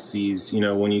eyeball sees. You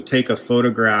know, when you take a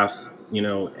photograph, you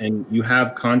know, and you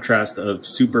have contrast of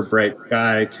super bright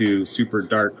sky to super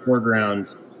dark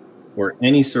foreground, or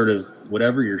any sort of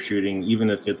whatever you're shooting, even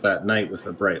if it's at night with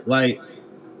a bright light,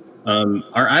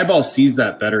 our eyeball sees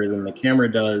that better than the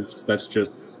camera does. That's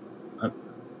just,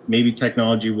 maybe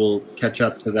technology will catch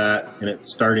up to that, and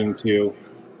it's starting to,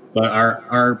 but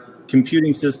our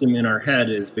computing system in our head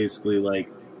is basically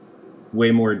like way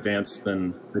more advanced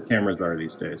than the cameras are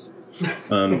these days.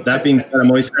 That being said, I'm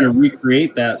always trying to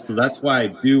recreate that, so that's why I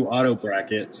do auto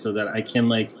bracket, so that I can,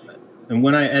 like, and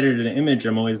when I edit an image,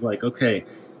 I'm always like, okay,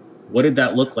 what did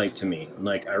that look like to me? And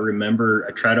like, I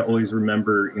try to always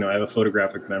remember, you know, I have a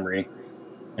photographic memory,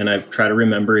 and I try to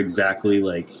remember exactly,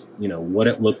 like, you know, what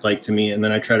it looked like to me, and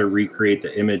then I try to recreate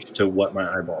the image to what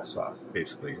my eyeball saw,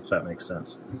 basically, if that makes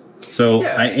sense. So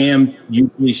yeah. I am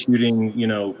usually shooting, you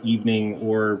know, evening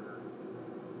or,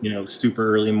 you know,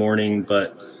 super early morning,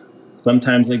 but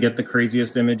sometimes I get the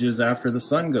craziest images after the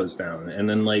sun goes down, and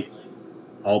then like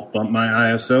I'll bump my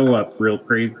ISO up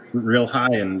real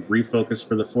high and refocus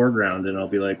for the foreground, and I'll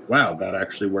be like, wow, that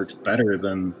actually works better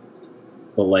than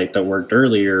the light that worked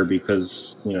earlier,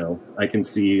 because, you know, I can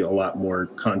see a lot more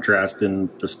contrast in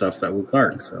the stuff that was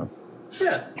dark. So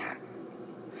yeah,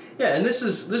 and this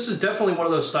is definitely one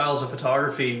of those styles of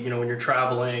photography, you know, when you're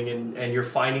traveling and you're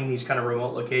finding these kind of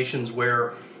remote locations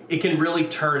where it can really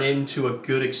turn into a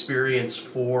good experience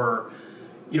for,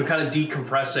 you know, kind of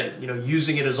decompressing, you know,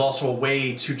 using it as also a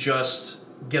way to just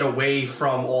get away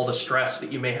from all the stress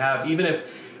that you may have. Even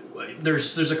if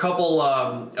there's a couple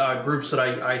groups that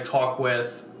I talk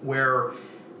with where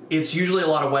it's usually a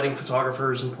lot of wedding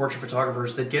photographers and portrait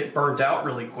photographers that get burnt out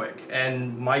really quick.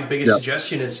 And my biggest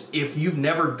suggestion is, if you've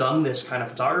never done this kind of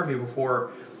photography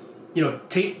before, you know,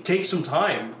 take some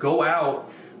time, go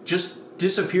out, just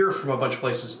disappear from a bunch of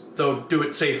places, though do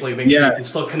it safely, make sure you can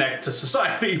still connect to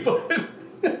society, but and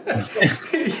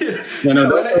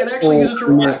actually use it to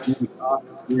relax.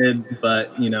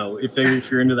 But, you know, if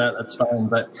you're into that, that's fine.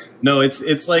 But no,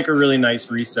 it's like a really nice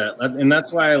reset, and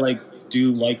that's why I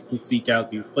do like to seek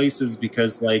out these places,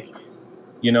 because, like,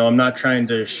 you know, I'm not trying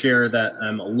to share that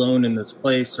I'm alone in this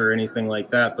place or anything like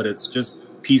that, but it's just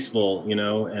peaceful, you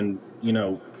know. And, you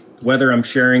know, whether I'm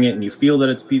sharing it and you feel that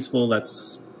it's peaceful,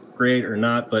 that's great, or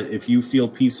not. But if you feel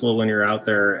peaceful when you're out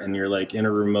there and you're like in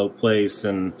a remote place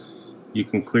and you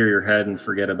can clear your head and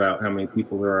forget about how many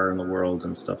people there are in the world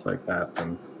and stuff like that,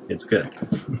 then it's good.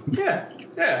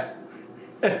 yeah.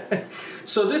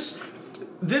 So this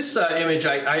image,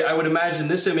 I would imagine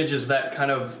this image is that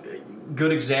kind of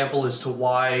good example as to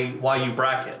why you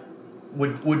bracket.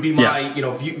 Would be my you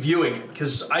know, viewing it,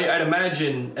 because I'd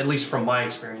imagine, at least from my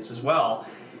experience as well,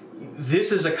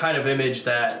 this is a kind of image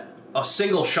that a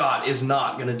single shot is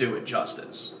not going to do it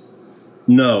justice.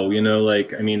 No, you know,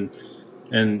 like, I mean,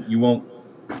 and you won't,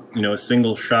 you know, a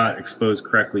single shot exposed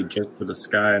correctly just for the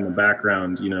sky in the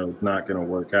background, you know, is not going to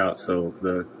work out. So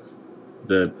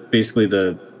basically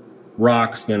the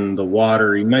rocks and the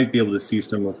water, you might be able to see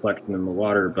some reflection in the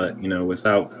water, but, you know,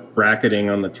 without bracketing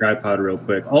on the tripod real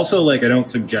quick. Also, like, I don't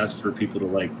suggest for people to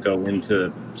like go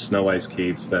into snow ice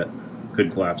caves that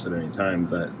could collapse at any time,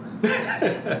 but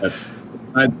that's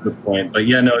besides the point. But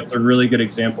yeah, no, it's a really good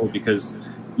example because,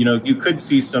 you know, you could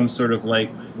see some sort of like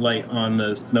light on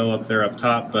the snow up there up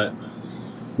top, but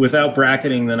without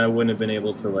bracketing, then I wouldn't have been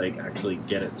able to like actually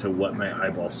get it to what my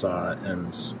eyeball saw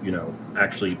and, you know,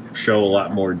 actually show a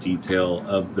lot more detail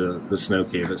of the snow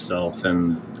cave itself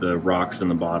and the rocks in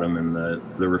the bottom and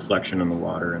the reflection in the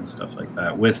water and stuff like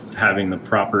that, with having the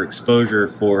proper exposure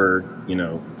for, you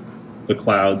know, the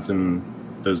clouds and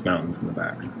those mountains in the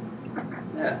back.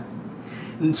 Yeah.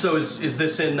 And so is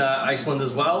this in Iceland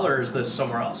as well, or is this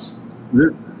somewhere else?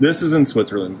 This is in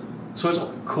Switzerland.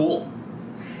 Switzerland, cool.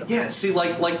 Yeah, see,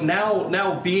 like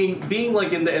now being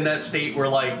like in that state where,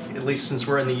 like, at least since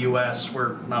we're in the U.S.,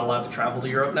 we're not allowed to travel to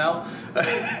Europe now.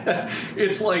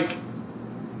 It's like,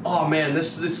 oh man,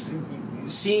 this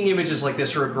seeing images like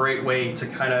this are a great way to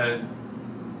kind of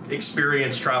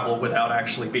experience travel without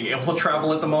actually being able to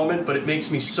travel at the moment. But it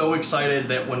makes me so excited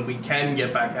that when we can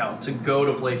get back out to go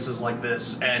to places like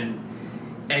this and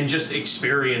just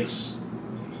experience,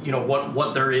 you know,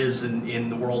 what there is in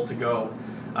the world to go.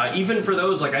 Even for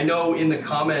those, like, I know in the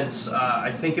comments,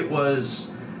 I think it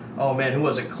was, oh man, who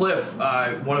was it? Cliff,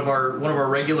 one of our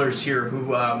regulars here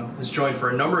who has joined for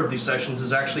a number of these sessions,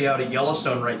 is actually out at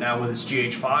Yellowstone right now with his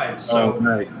GH5. So, oh,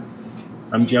 nice.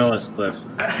 I'm jealous, Cliff.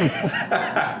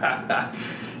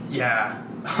 Yeah.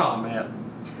 Oh man.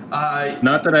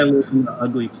 Not that I live in an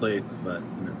ugly place, but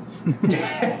you know.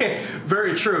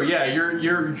 Very true. Yeah,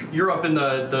 you're up in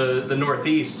the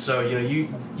Northeast, so you know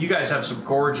you guys have some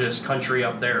gorgeous country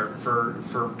up there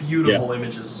for beautiful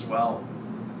images as well.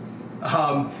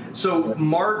 So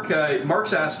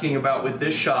Mark's asking about with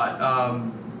this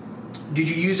shot. Did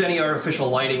you use any artificial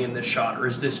lighting in this shot, or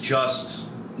is this just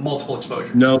multiple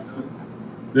exposures? No.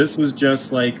 This was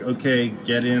just like, okay,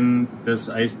 get in this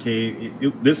ice cave.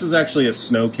 This is actually a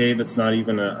snow cave. It's not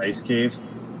even an ice cave.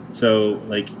 So,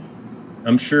 like,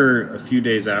 I'm sure a few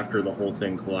days after the whole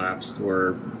thing collapsed,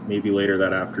 or maybe later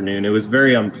that afternoon, it was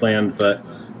very unplanned. But,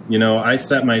 you know, I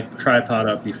set my tripod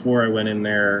up before I went in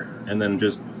there, and then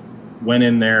just went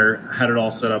in there, had it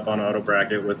all set up on auto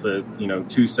bracket with a, you know,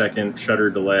 2-second shutter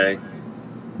delay,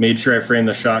 made sure I framed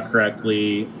the shot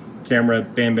correctly. Camera,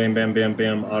 bam, bam, bam, bam,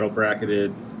 bam, auto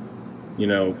bracketed, you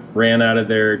know, ran out of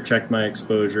there, checked my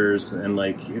exposures, and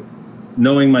like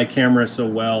knowing my camera so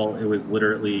well, it was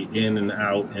literally in and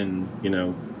out in, you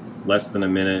know, less than a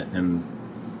minute. And,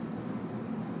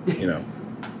 you know,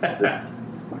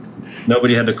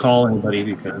 nobody had to call anybody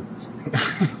because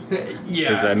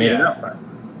I made it up.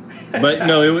 But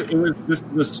no, it was this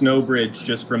the snow bridge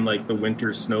just from like the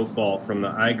winter snowfall from the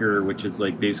Eiger, which is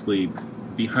like basically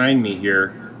behind me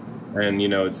here. And, you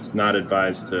know, it's not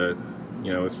advised to,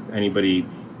 you know, if anybody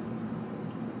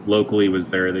locally was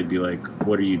there, they'd be like,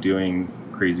 what are you doing,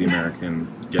 crazy American?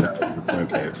 Get out of the snow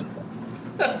cave.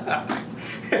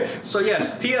 So,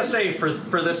 yes, PSA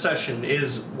for this session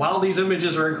is, while these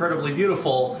images are incredibly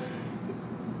beautiful,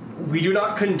 we do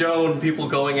not condone people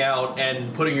going out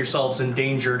and putting yourselves in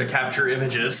danger to capture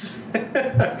images.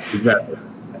 Exactly.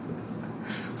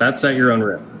 That's at your own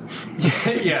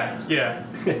risk. Yeah.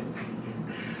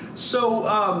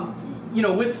 So, you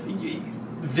know,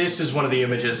 this is one of the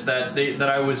images that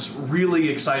I was really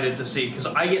excited to see, because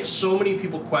I get so many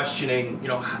people questioning, you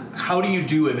know, how do you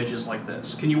do images like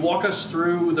this? Can you walk us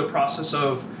through the process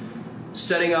of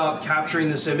setting up, capturing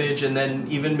this image, and then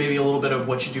even maybe a little bit of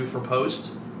what you do for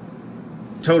post?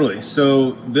 Totally.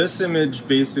 So this image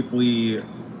basically,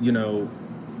 you know,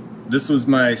 this was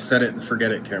my set it and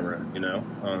forget it camera, you know.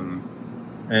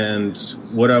 And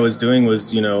what I was doing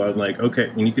was, you know, I'm like, okay,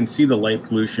 and you can see the light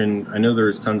pollution. I know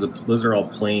there's tons of, those are all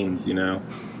planes, you know,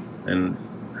 and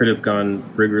could have gone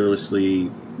rigorously,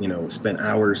 you know, spent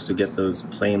hours to get those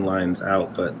plane lines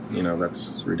out, but, you know,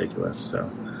 that's ridiculous.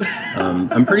 So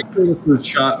I'm pretty sure this was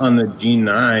shot on the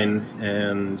G9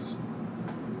 and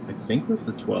I think with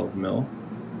the 12 mil.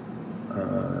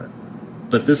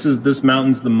 But this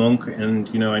mountain's the Monk, and,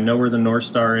 you know, I know where the North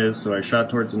Star is, so I shot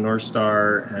towards the North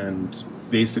Star and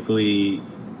basically,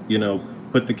 you know,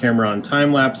 put the camera on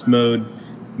time-lapse mode,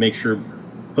 make sure,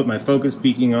 put my focus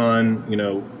peaking on, you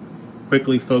know,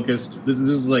 quickly focused. This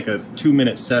is like a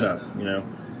 2-minute setup, you know,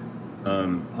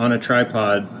 on a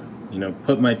tripod, you know,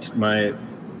 put my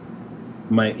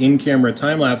my in-camera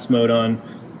time-lapse mode on,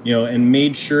 you know, and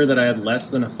made sure that I had less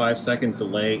than a 5-second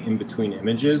delay in between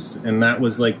images. And that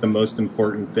was like the most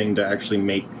important thing to actually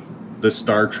make the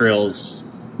star trails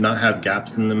not have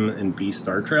gaps in them and be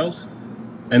star trails.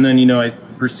 And then, you know, I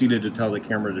proceeded to tell the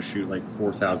camera to shoot like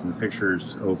 4,000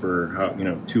 pictures over,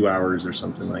 2 hours or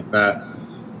something like that.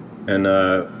 And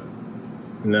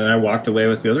then I walked away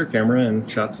with the other camera and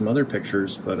shot some other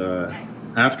pictures. But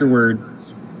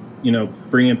afterwards, you know,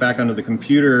 bringing it back onto the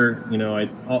computer, you know,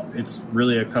 it's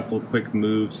really a couple of quick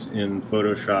moves in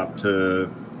Photoshop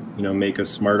to, you know, make a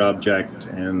smart object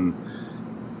and,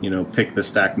 you know, pick the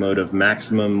stack mode of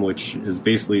maximum, which is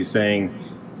basically saying,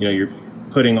 you know, you're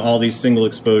putting all these single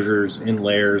exposures in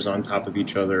layers on top of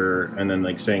each other, and then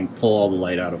like saying pull all the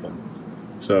light out of them.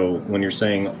 So when you're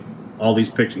saying all these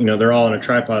pictures, you know, they're all on a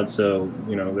tripod, so,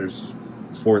 you know, there's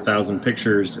 4,000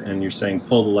 pictures, and you're saying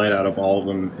pull the light out of all of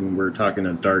them, and we're talking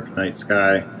a dark night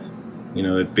sky, you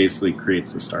know, it basically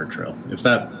creates the star trail, if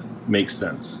that makes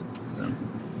sense.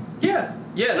 Yeah,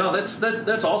 no,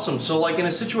 that's awesome. So like in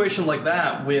a situation like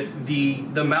that with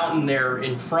the mountain there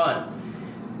in front,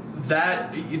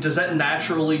 does that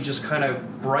naturally just kind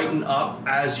of brighten up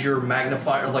as you're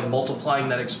magnifying, or like multiplying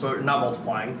that exposure, not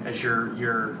multiplying, as you're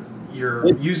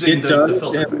using the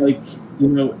filter? And like, you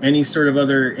know, any sort of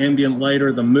other ambient light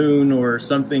or the moon or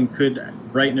something could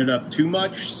brighten it up too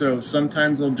much. So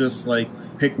sometimes I'll just like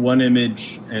pick one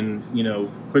image and, you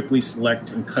know, quickly select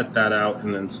and cut that out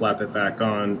and then slap it back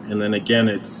on. And then again,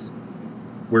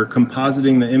 we're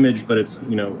compositing the image, but it's,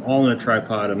 you know, all in a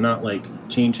tripod. I'm not like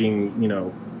changing, you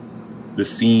know, the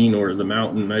scene or the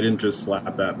mountain. I didn't just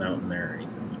slap that mountain there or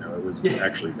anything, you know, it was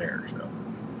actually there. So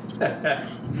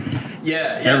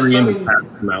every image has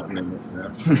a mountain in it, you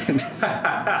know?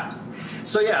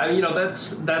 So yeah, you know,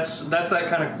 that's that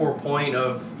kind of core point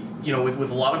of, you know,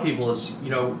 with a lot of people is, you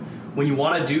know, when you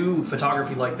want to do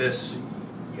photography like this,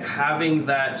 having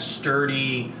that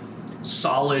sturdy,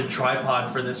 solid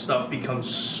tripod for this stuff becomes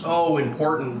so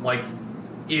important. Like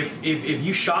if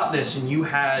you shot this and you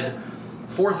had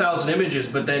 4,000 images,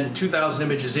 but then 2,000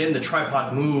 images in, the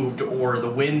tripod moved or the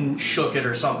wind shook it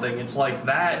or something, it's like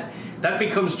that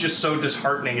becomes just so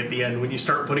disheartening at the end when you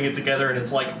start putting it together and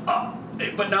it's like,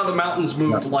 but now the mountain's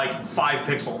moved like 5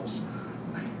 pixels.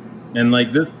 And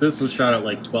like this was shot at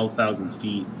like 12,000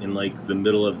 feet in like the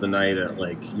middle of the night at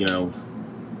like, you know,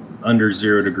 under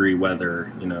 0-degree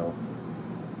weather, you know,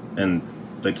 and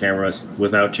the camera,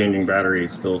 without changing battery,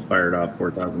 still fired off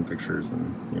 4,000 pictures,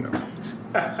 and, you know.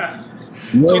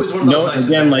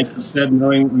 Again, like you said,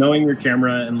 knowing your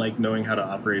camera and like knowing how to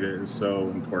operate it is so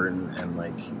important. And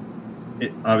like,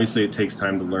 obviously it takes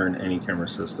time to learn any camera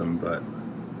system, but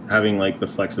having like the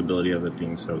flexibility of it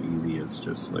being so easy is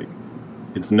just like,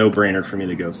 it's no brainer for me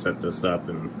to go set this up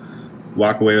and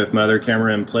walk away with my other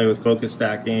camera and play with focus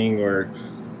stacking, or,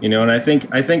 you know. And I think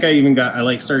I even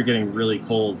started getting really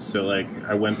cold, so like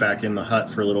I went back in the hut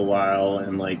for a little while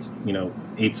and like, you know,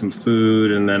 ate some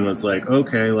food, and then was like,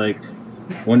 okay, like,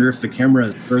 wonder if the camera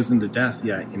is frozen to death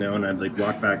yet, you know. And I'd like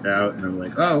walk back out and I'm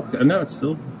like, oh no, it's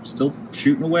still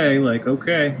shooting away, like,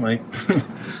 okay, like,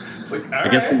 it's like, I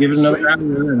guess I'll give it another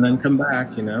hour and then come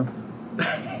back, you know.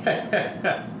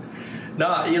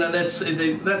 No, you know,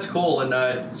 that's cool.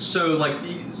 And so like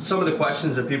some of the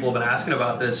questions that people have been asking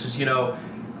about this is, you know,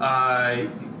 how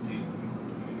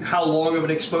long of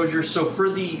an exposure? So for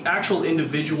the actual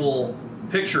individual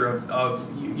picture of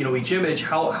you know, each image,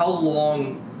 how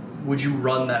long would you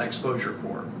run that exposure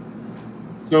for?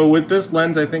 So with this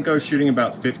lens, I think I was shooting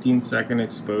about 15-second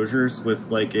exposures with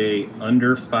like a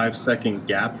under 5-second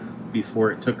gap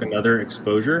before it took another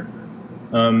exposure.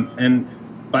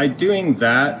 And by doing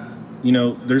that, you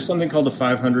know, there's something called the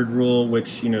 500 rule,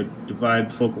 which, you know,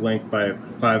 divide focal length by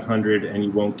 500 and you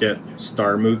won't get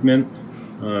star movement.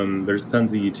 There's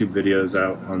tons of YouTube videos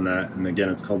out on that. And again,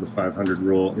 it's called the 500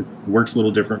 rule. It works a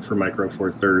little different for micro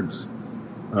four thirds.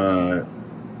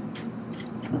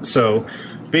 So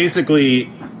basically,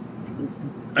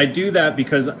 I do that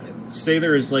because, say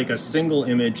there is like a single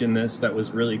image in this that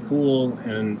was really cool,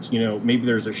 and, you know, maybe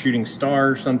there's a shooting star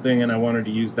or something and I wanted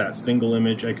to use that single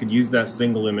image. I could use that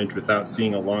single image without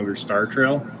seeing a longer star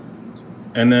trail.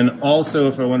 And then also,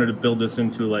 if I wanted to build this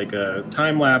into like a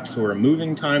time lapse or a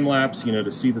moving time lapse, you know,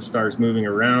 to see the stars moving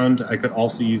around, I could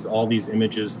also use all these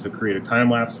images to create a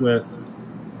time lapse with,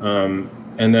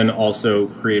 and then also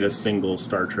create a single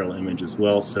star trail image as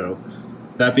well. So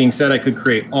that being said, I could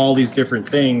create all these different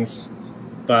things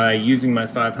by using my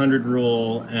 500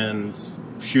 rule and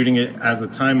shooting it as a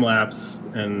time lapse,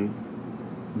 and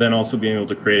then also being able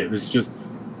to create it. There's just,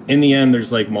 in the end,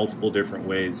 there's like multiple different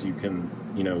ways you can,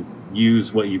 you know,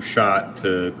 use what you've shot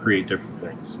to create different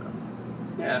things. So.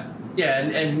 Yeah, yeah,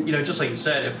 and you know, just like you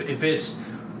said, if it's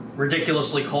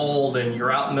ridiculously cold and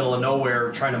you're out in the middle of nowhere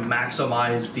trying to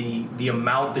maximize the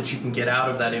amount that you can get out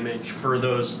of that image for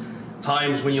those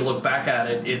times when you look back at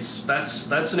it,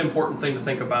 that's an important thing to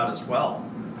think about as well.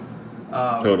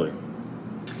 Totally.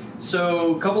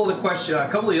 So, a couple of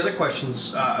the other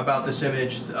questions about this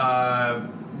image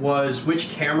was, which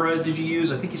camera did you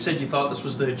use? I think you said you thought this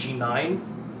was the G9. I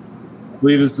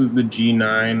believe this is the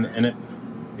G9, and it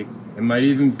might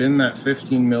even been that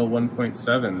 15 mil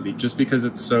 1.7, just because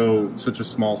it's such a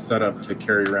small setup to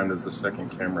carry around as the second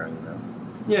camera, you know.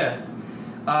 Yeah.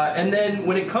 And then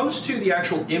when it comes to the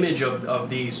actual image of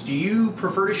these, do you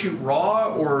prefer to shoot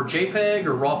RAW or JPEG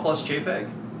or RAW plus JPEG?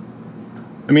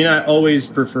 I mean, I always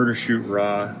prefer to shoot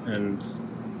RAW, and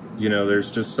you know,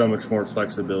 there's just so much more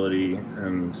flexibility.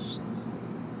 And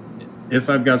if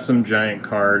I've got some giant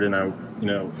card, and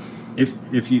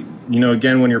if you know,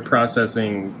 again, when you're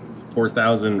processing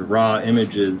 4,000 raw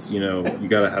images, you know, you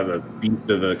got to have a beast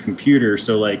of a computer.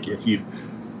 So like, if you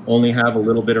only have a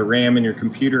little bit of RAM in your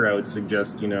computer, I would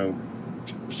suggest, you know,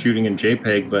 shooting in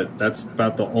JPEG, but that's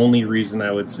about the only reason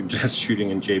I would suggest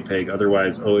shooting in JPEG.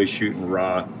 Otherwise, always shoot in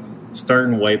RAW. Start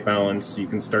in white balance. You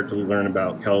can start to learn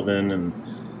about Kelvin and,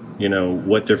 you know,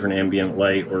 what different ambient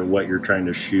light or what you're trying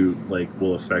to shoot like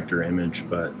will affect your image.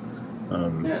 But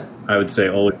yeah. I would say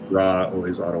always RAW,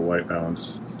 always auto white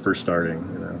balance for starting,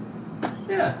 you know.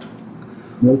 Yeah.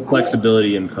 No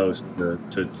flexibility in post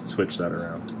to switch that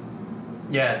around.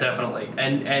 Yeah, definitely.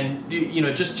 And you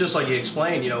know, just like you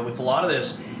explained, you know, with a lot of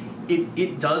this,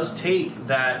 it does take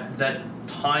that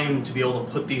time to be able to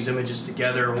put these images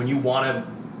together when you want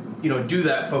to, you know, do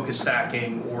that focus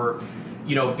stacking or,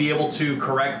 you know, be able to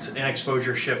correct an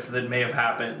exposure shift that may have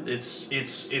happened. It's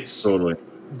totally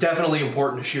definitely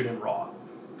important to shoot in RAW.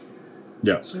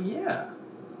 Yeah. So yeah,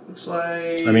 looks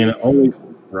like, I mean, always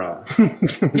RAW.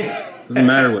 Doesn't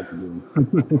matter what you're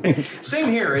doing.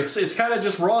 Same here. It's kind of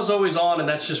just RAW's always on, and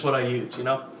that's just what I use, you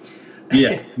know.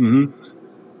 Yeah. Mm-hmm.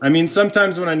 I mean,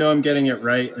 sometimes when I know I'm getting it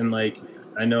right, and like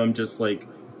I know I'm just like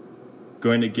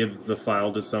going to give the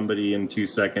file to somebody in 2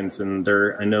 seconds, and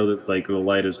I know that like the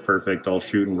light is perfect, I'll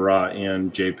shoot in RAW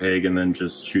and JPEG, and then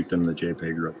just shoot them the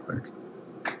JPEG real quick.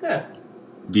 Yeah.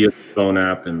 Via the phone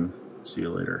app, and see you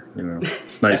later. You know,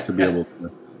 it's nice to be able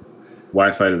to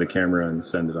Wi-Fi to the camera and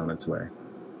send it on its way.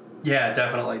 Yeah,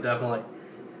 definitely.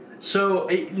 So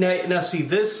now see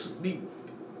this.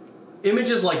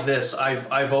 Images like this,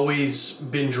 I've always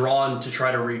been drawn to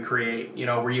try to recreate, you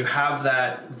know, where you have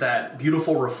that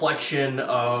beautiful reflection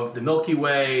of the Milky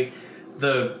Way,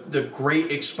 the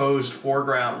great exposed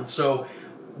foreground. So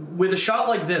with a shot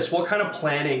like this, what kind of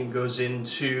planning goes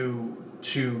into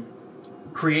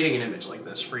creating an image like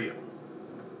this for you?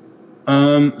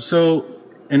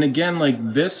 And again,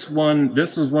 like this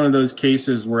was one of those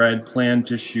cases where I'd planned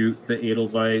to shoot the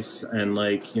Edelweiss, and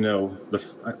like, you know,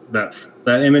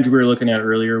 that image we were looking at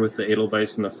earlier with the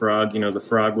Edelweiss and the frog, you know, the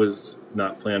frog was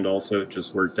not planned also, it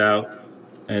just worked out.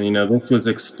 And, you know, this was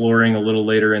exploring a little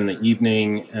later in the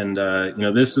evening, and, you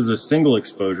know, this is a single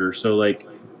exposure. So like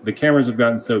the cameras have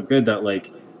gotten so good that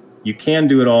like you can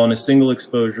do it all in a single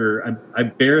exposure. I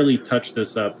barely touched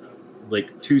this up,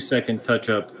 like 2-second touch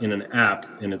up in an app,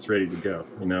 and it's ready to go,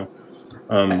 you know,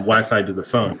 Wi-Fi to the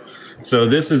phone. So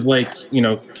this is like, you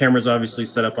know, camera's obviously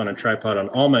set up on a tripod on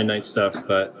all my night stuff,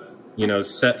 but, you know,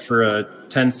 set for a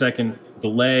 10-second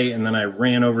delay. And then I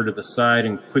ran over to the side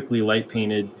and quickly light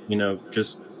painted, you know,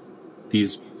 just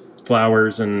these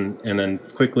flowers, and then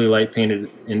quickly light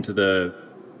painted into the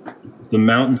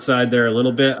mountainside there a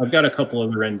little bit. I've got a couple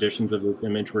other renditions of this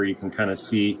image where you can kind of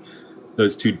see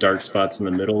those two dark spots in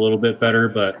the middle a little bit better,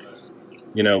 but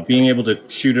you know, being able to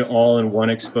shoot it all in one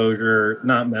exposure,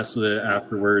 not mess with it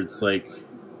afterwards, like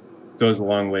goes a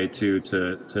long way too,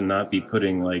 to not be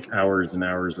putting like hours and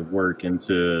hours of work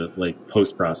into like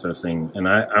post-processing. And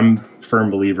I'm a firm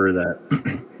believer that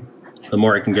the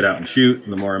more I can get out and shoot,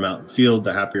 the more I'm out in the field,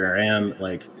 the happier I am.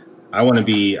 Like I want to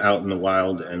be out in the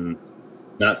wild and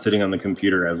not sitting on the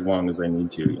computer as long as I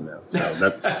need to, you know. So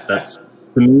that's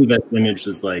to me, that image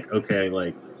is like, okay,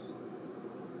 like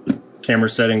camera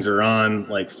settings are on,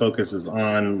 like focus is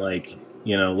on, like,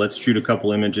 you know, let's shoot a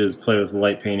couple images, play with the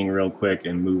light painting real quick,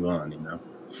 and move on, you know.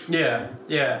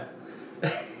 Yeah.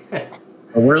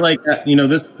 We're like, you know,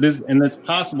 this, and that's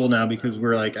possible now because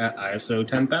we're like at ISO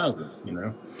 10,000, you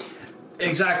know.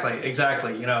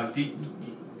 Exactly. You know,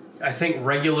 I think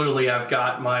regularly I've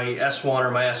got my S1 or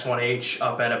my S1H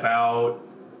up at about,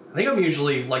 I think I'm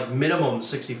usually like minimum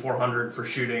 6400 for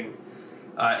shooting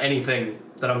anything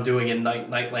that I'm doing in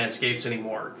night landscapes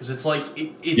anymore, because it's like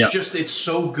it's just, it's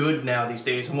so good now these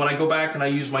days. And when I go back and I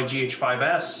use my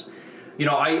GH5S, You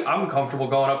know, I'm comfortable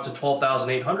going up to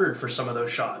 12,800 for some of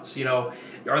those shots. You know,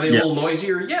 are they a Yeah. little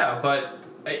noisier? Yeah, but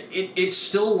it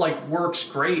still like works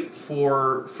great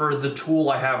for the tool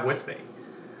I have with me.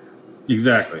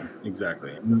 Exactly.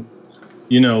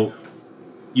 You know,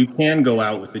 you can go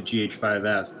out with the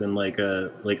GH5S and like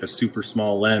a super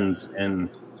small lens and,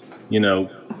 you know,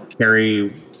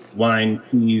 carry wine,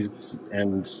 cheese,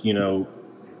 and, you know,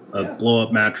 a blow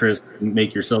up mattress and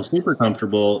make yourself super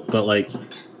comfortable. But like,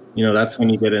 you know, that's when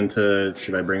you get into,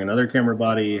 should I bring another camera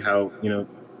body? How, you know,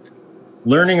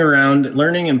 learning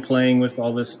and playing with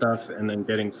all this stuff and then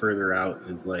getting further out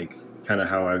is like kind of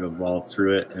how I've evolved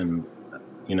through it. And,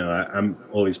 you know, I'm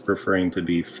always preferring to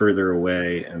be further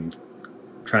away and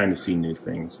trying to see new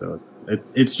things. So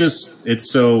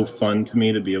it's so fun to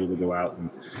me to be able to go out and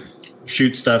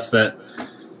shoot stuff that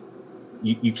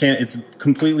you can't. It's a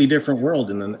completely different world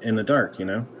in the dark, you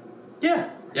know. Yeah,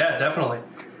 definitely.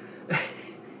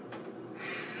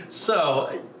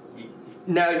 So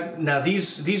now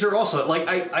these are also like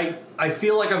I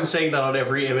feel like I'm saying that on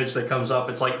every image that comes up.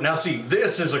 It's like, now see,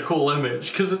 this is a cool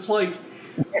image, because it's like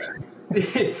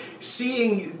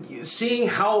seeing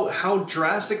how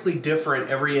drastically different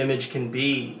every image can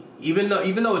be, even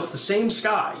though it's the same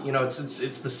sky. You know, it's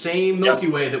the same Milky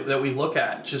Way that we look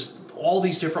at. Just all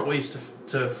these different ways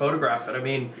to photograph it. I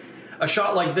mean, a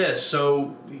shot like this.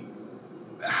 So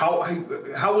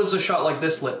how was a shot like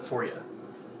this lit for you?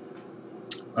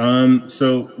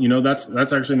 So, you know, that's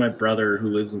actually my brother who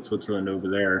lives in Switzerland over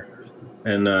there.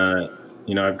 And,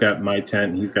 you know, I've got my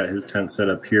tent, he's got his tent set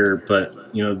up here, but,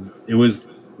 you know, it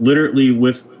was literally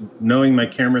with knowing my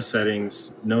camera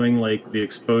settings, knowing like the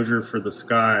exposure for the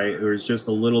sky, there was just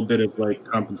a little bit of like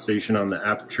compensation on the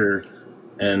aperture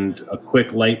and a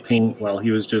quick light paint while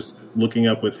he was just looking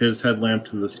up with his headlamp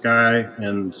to the sky,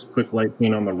 and quick light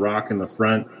paint on the rock in the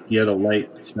front. He had a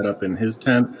light set up in his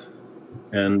tent.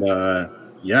 And,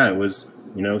 yeah, it was,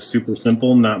 you know, super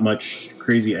simple, not much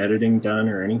crazy editing done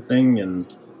or anything, and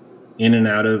in and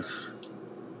out of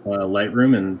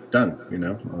Lightroom and done, you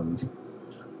know.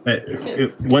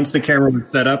 Once the camera was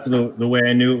set up the way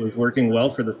I knew it was working well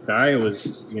for the sky, it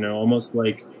was, you know, almost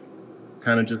like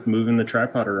kind of just moving the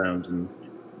tripod around and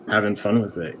having fun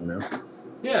with it, you know.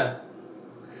 Yeah.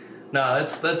 No,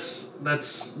 that's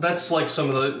like some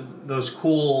of those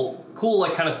cool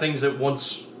like kind of things that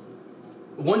once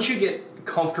you get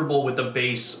comfortable with the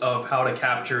base of how to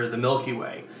capture the Milky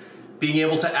Way, being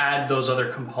able to add those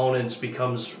other components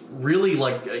becomes really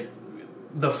like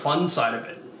the fun side of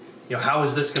it. You know, how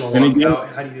is this going to look?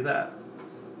 How do you do that?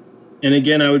 And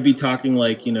again, I would be talking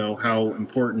like, you know, how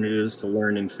important it is to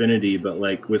learn infinity, but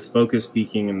like with focus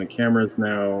peaking and the cameras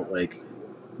now, like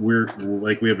we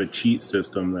have a cheat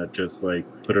system that just like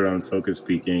put it on focus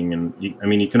peaking, and I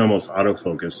mean, you can almost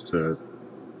autofocus to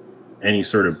any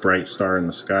sort of bright star in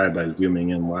the sky by zooming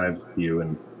in live view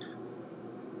and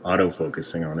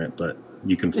auto-focusing on it. But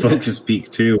you can focus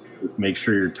peak too, just make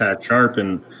sure you're tack sharp,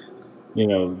 and you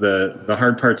know, the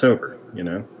hard part's over, you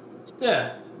know.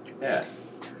 Yeah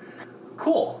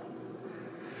Cool.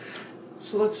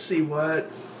 So let's see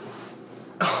what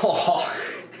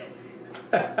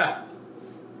that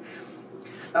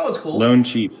was cool. Lone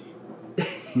cheap.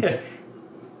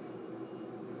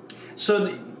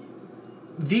 So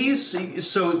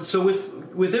so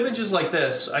with images like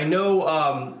this, I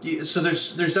know. So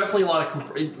there's definitely a lot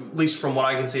of at least from what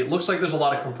I can see, it looks like there's a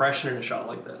lot of compression in a shot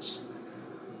like this.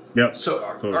 Yep. So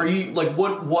are you like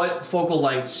what focal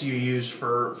lengths do you use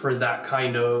for that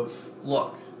kind of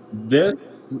look? This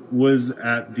was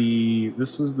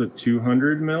the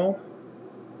 200 mil,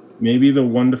 maybe the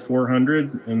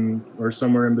 1-400, or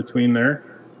somewhere in between there.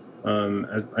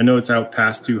 I know it's out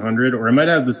past 200, or I might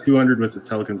have the 200 with the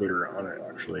teleconverter on it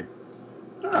actually.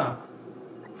 Oh,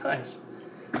 nice.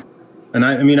 And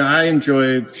I mean, I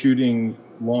enjoy shooting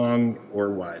long or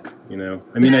wide, you know.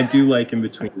 I mean, I do like in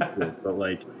between, but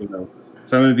like, you know,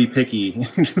 if I'm going to be picky.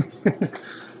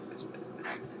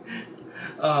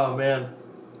 Oh, man.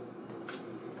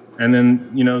 And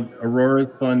then, you know,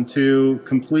 Aurora's fun too.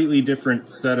 Completely different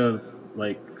set of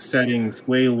like settings,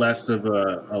 way less of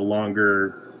a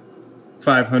longer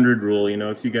 500 rule. You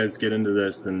know, if you guys get into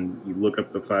this and you look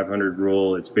up the 500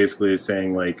 rule, it's basically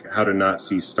saying like how to not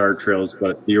see star trails.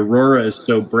 But the Aurora is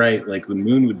so bright, like the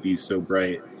moon would be so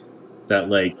bright, that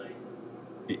like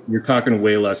you're talking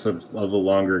way less of a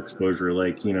longer exposure,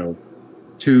 like, you know,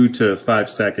 2 to 5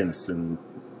 seconds, and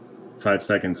 5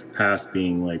 seconds past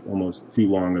being like almost too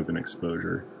long of an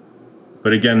exposure.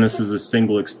 But again, this is a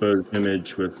single exposed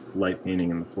image with light painting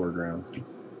in the foreground.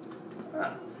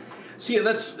 See,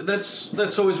 that's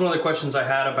always one of the questions I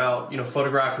had about, you know,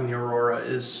 photographing the Aurora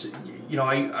is,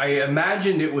 I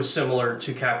imagined it was similar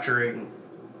to capturing,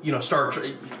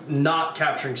 not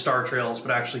capturing star trails,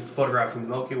 but actually photographing the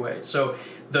Milky Way. So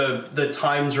the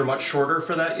times are much shorter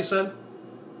for that, you said?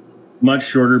 Much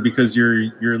shorter because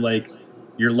your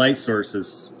light source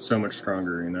is so much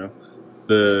stronger.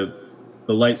 The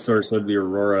light source of the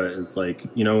aurora is like,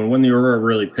 and when the aurora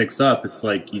really picks up, it's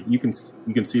like you can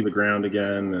see the ground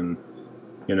again, and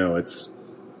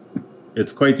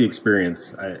it's quite the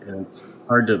experience. And it's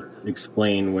hard to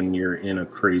explain when you're in a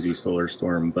crazy solar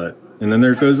storm, and then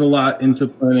there goes a lot into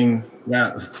planning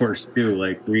that, of course, too.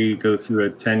 Like, we go through a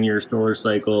 10-year solar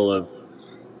cycle of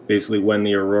basically when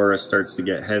the aurora starts to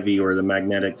get heavy, or the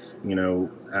magnetic,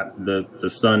 the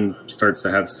sun starts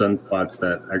to have sunspots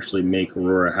that actually make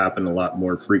aurora happen a lot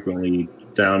more frequently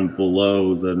down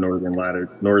below the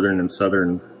northern and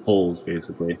southern poles,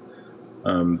 basically.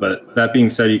 But that being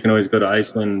said, you can always go to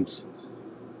Iceland,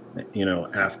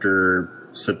 after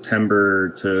September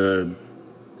to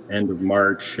end of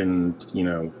March, and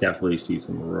definitely see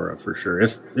some aurora for sure,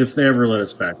 if they ever let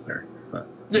us back there. But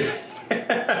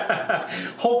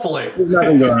hopefully, there's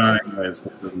nothing going on anyways. So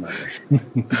it doesn't matter.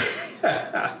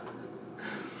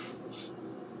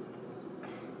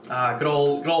 Good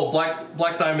old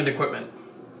black diamond equipment.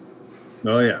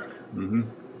 Oh yeah. Mm-hmm.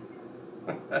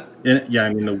 Yeah,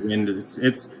 I mean, the wind,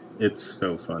 it's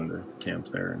so fun to camp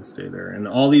there and stay there. And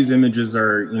all these images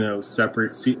are,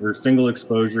 separate or single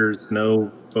exposures, no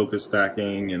focus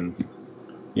stacking. And,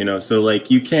 so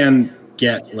like you can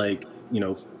get like,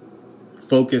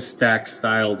 focus stack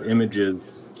styled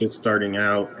images just starting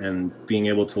out, and being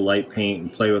able to light paint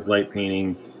and play with light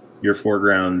painting your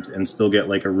foreground and still get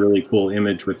like a really cool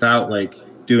image without like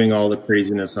doing all the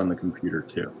craziness on the computer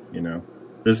too.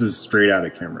 This is straight out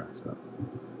of camera stuff.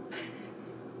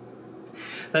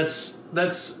 That's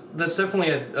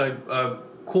definitely a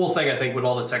cool thing, I think, with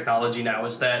all the technology now,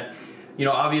 is that,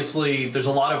 obviously there's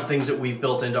a lot of things that we've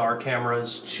built into our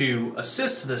cameras to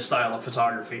assist this style of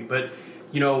photography, but,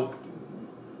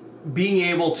 being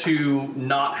able to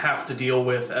not have to deal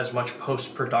with as much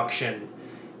post-production,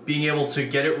 being able to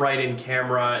get it right in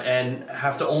camera and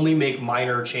have to only make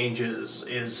minor changes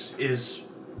is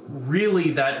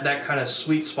really that kind of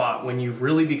sweet spot when you've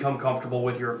really become comfortable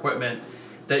with your equipment,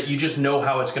 that you just know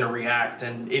how it's going to react.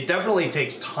 And it definitely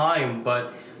takes time,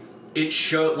 but it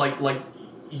show like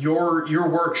your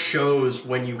work shows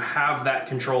when you have that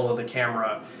control of the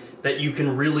camera, that you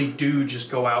can really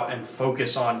just go out and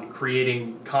focus on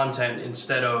creating content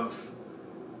instead of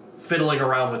fiddling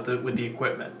around with the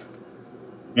equipment.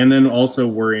 And then also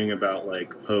worrying about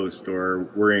like post, or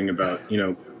worrying about,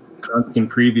 constant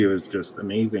preview is just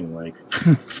amazing. Like,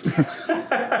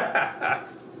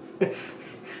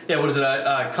 yeah, what is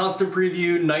it? Constant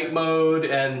preview, night mode,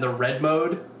 and the red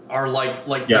mode are like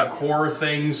the core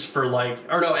things for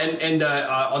and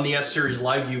on the S series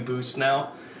live view boost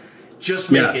now.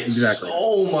 Just make it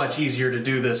so much easier to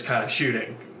do this kind of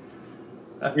shooting.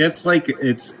 It's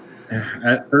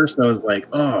at first I was like,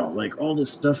 oh, like all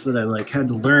this stuff that I like had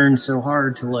to learn so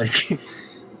hard to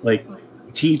like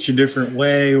teach a different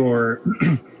way, or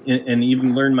and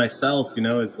even learn myself,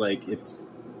 is like it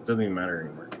doesn't even matter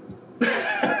anymore.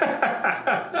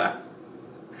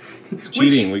 It's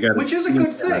cheating. Which is a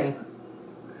good thing.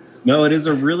 No, it is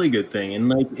a really good thing,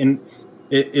 and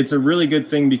it's a really good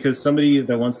thing because somebody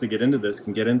that wants to get into this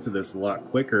can get into this a lot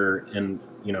quicker, and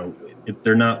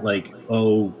they're not like,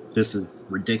 oh, this is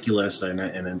ridiculous and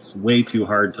it's way too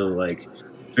hard to like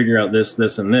figure out this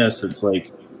and this. It's like,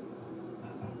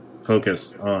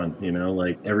 focus on,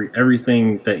 like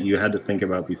everything that you had to think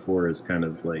about before is kind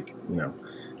of like,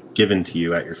 given to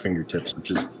you at your fingertips,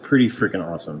 which is pretty freaking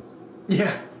awesome.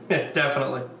 Yeah,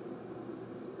 definitely.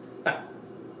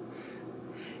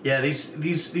 Yeah,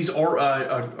 these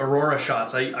aurora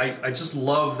shots, I just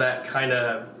love that kind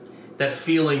of that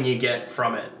feeling you get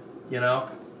from it, Yeah.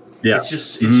 It's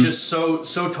just so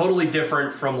totally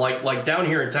different from like down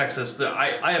here in Texas.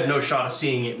 I have no shot of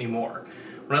seeing it anymore.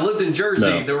 When I lived in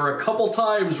Jersey, there were a couple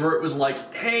times where it was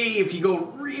like, hey, if you go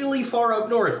really far up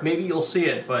north, maybe you'll see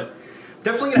it, but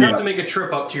definitely gonna have to make a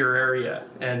trip up to your area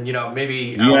and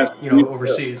maybe out,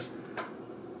 overseas.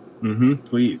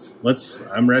 Please,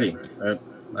 I'm ready.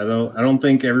 I don't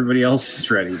think everybody else is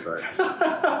ready, but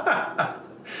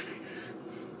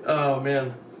oh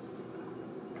man.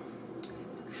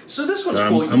 So this one's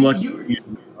cool. I'm lucky.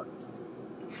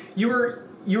 You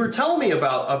were telling me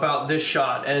about this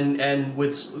shot and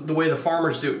with the way the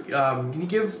farmers do. Can you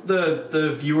give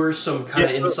the viewers some kind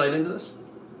of insight into this?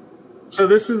 So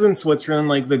this is in Switzerland.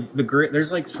 Like the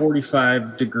there's like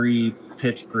 45-degree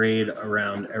pitch grade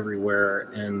around everywhere,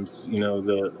 and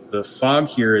the fog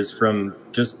here is from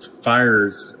just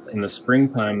fires in the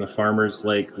springtime. The farmers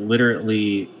like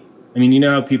literally. I mean, you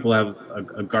know how people have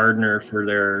a gardener for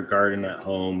their garden at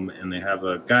home, and they have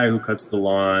a guy who cuts the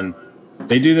lawn.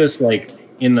 They do this like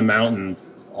in the mountains,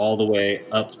 all the way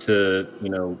up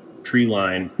to tree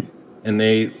line, and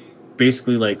they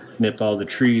basically like snip all the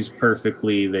trees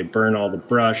perfectly. They burn all the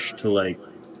brush to like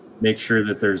make sure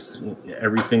that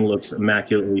everything looks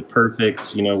immaculately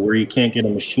perfect. Where you can't get a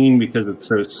machine because it's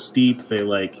so steep, they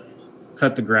like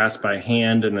cut the grass by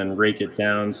hand and then rake it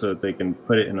down so that they can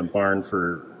put it in a barn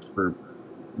for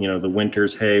the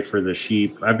winter's hay for the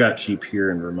sheep. I've got sheep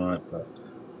here in Vermont, but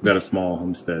I've got a small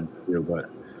homestead here, but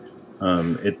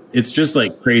it's just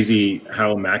like crazy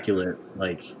how immaculate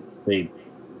like they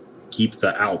keep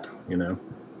the Alp,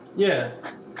 Yeah.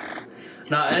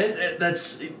 No,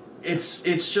 it's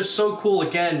just so cool.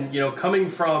 Again, coming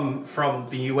from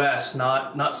the U.S.,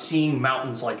 not seeing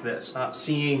mountains like this, not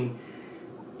seeing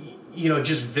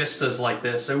just vistas like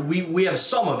this. So we have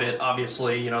some of it,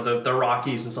 obviously, the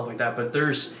Rockies and stuff like that. But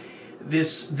there's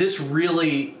this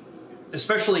really,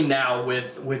 especially now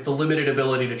with the limited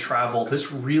ability to travel,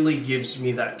 this really gives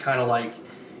me that kind of like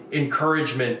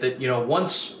encouragement that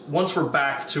once we're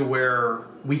back to where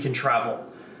we can travel,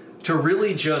 to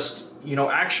really just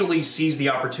actually seize the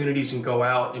opportunities and go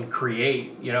out and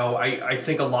create. I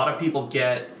think a lot of people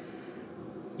get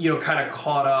kind of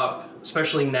caught up,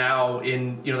 especially now,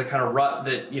 in the kind of rut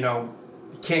that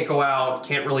can't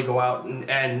really go out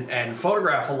and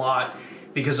photograph a lot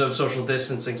because of social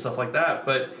distancing, stuff like that.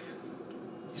 But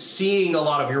seeing a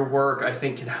lot of your work, I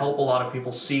think, can help a lot of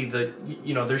people see that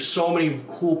there's so many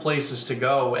cool places to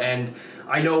go. And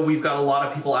I know we've got a lot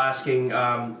of people asking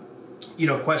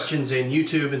questions in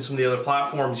YouTube and some of the other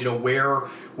platforms, where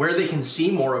they can see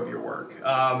more of your work.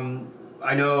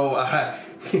 I know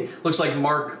looks like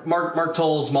Mark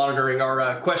Toll's monitoring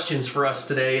our questions for us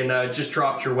today, and just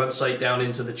dropped your website down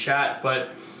into the chat.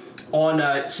 But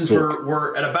since cool.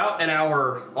 we're at about an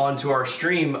hour onto our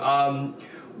stream,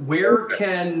 where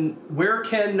can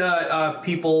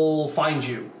people find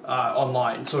you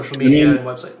online, social media and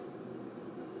website?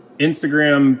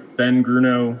 Instagram, Ben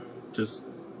Grunow, just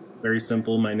very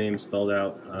simple. My name spelled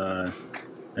out.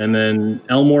 And then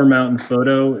Elmore Mountain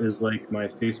Photo is like my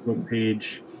Facebook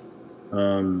page.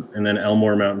 And then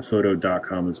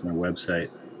elmoremountainphoto.com is my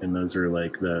website. And those are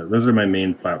like those are my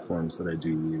main platforms that I do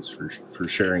use for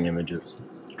sharing images.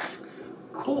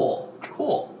 Cool.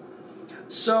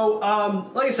 So,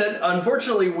 like I said,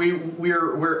 unfortunately,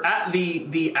 we're at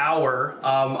the hour.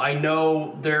 I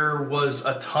know there was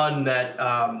a ton that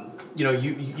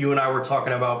you and I were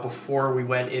talking about before we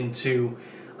went into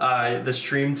the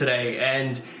stream today,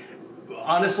 and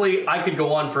honestly, I could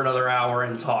go on for another hour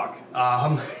and talk.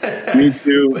 Me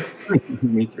too.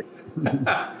 Me too.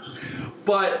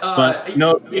 But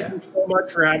no, thank you so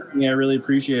much for having me. I really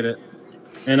appreciate it.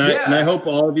 And I hope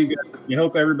all of you guys, I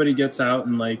hope everybody gets out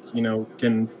and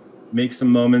can make some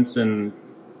moments and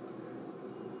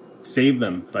save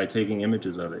them by taking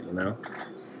images of it,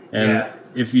 And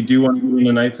if you do want to get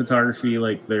into night photography,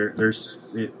 like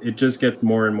it just gets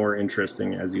more and more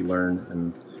interesting as you learn.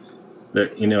 And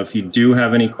that, if you do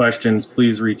have any questions,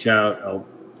 please reach out. I'll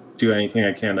do anything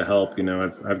I can to help.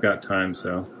 I've got time,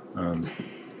 so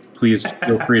please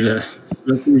feel free to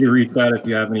reach out if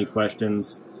you have any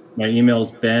questions. My email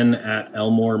is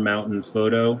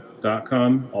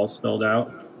ben@elmoremountainphoto.com, all spelled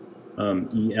out,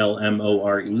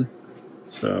 ELMORE.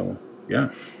 So,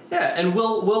 yeah. Yeah, and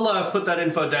we'll put that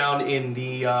info down in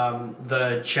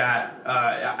the chat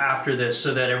after this,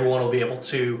 so that everyone will be able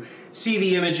to see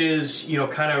the images,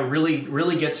 kind of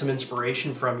really get some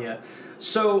inspiration from you.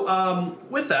 So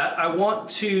with that, I want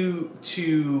to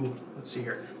let's see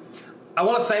here. I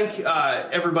want to thank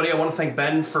everybody. I want to thank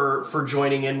Ben for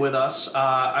joining in with us.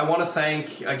 I want to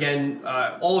thank, again,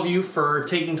 all of you for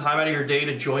taking time out of your day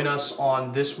to join us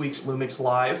on this week's Lumix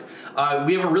Live.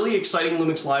 We have a really exciting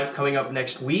Lumix Live coming up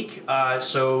next week,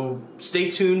 so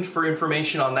stay tuned for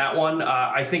information on that one.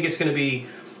 I think it's going to be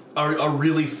a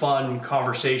really fun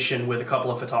conversation with a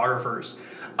couple of photographers.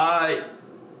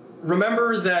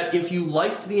 Remember that if you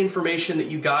liked the information that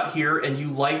you got here and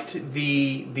you liked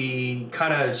the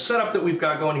kind of setup that we've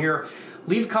got going here,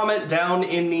 leave a comment down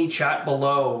in the chat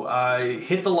below.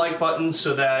 Hit the like button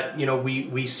so that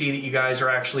we see that you guys are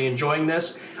actually enjoying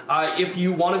this. If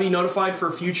you want to be notified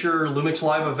for future Lumix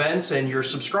Live events and you're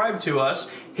subscribed to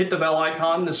us, hit the bell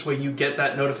icon. This way you get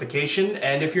that notification.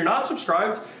 And if you're not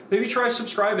subscribed, maybe try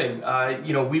subscribing.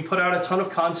 We put out a ton of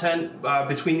content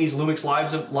between these Lumix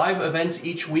live events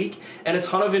each week, and a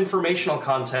ton of informational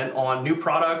content on new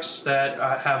products that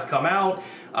have come out,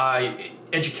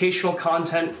 educational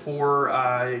content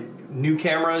for new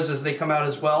cameras as they come out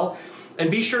as well. And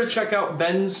be sure to check out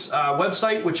Ben's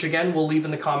website, which again we'll leave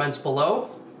in the comments below,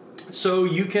 so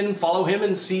you can follow him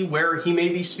and see where he may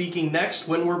be speaking next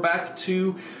when we're back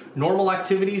to normal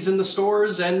activities in the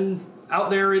stores and out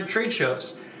there at trade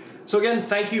shows. So again,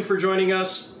 thank you for joining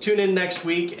us. Tune in next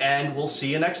week, and we'll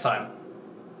see you next time.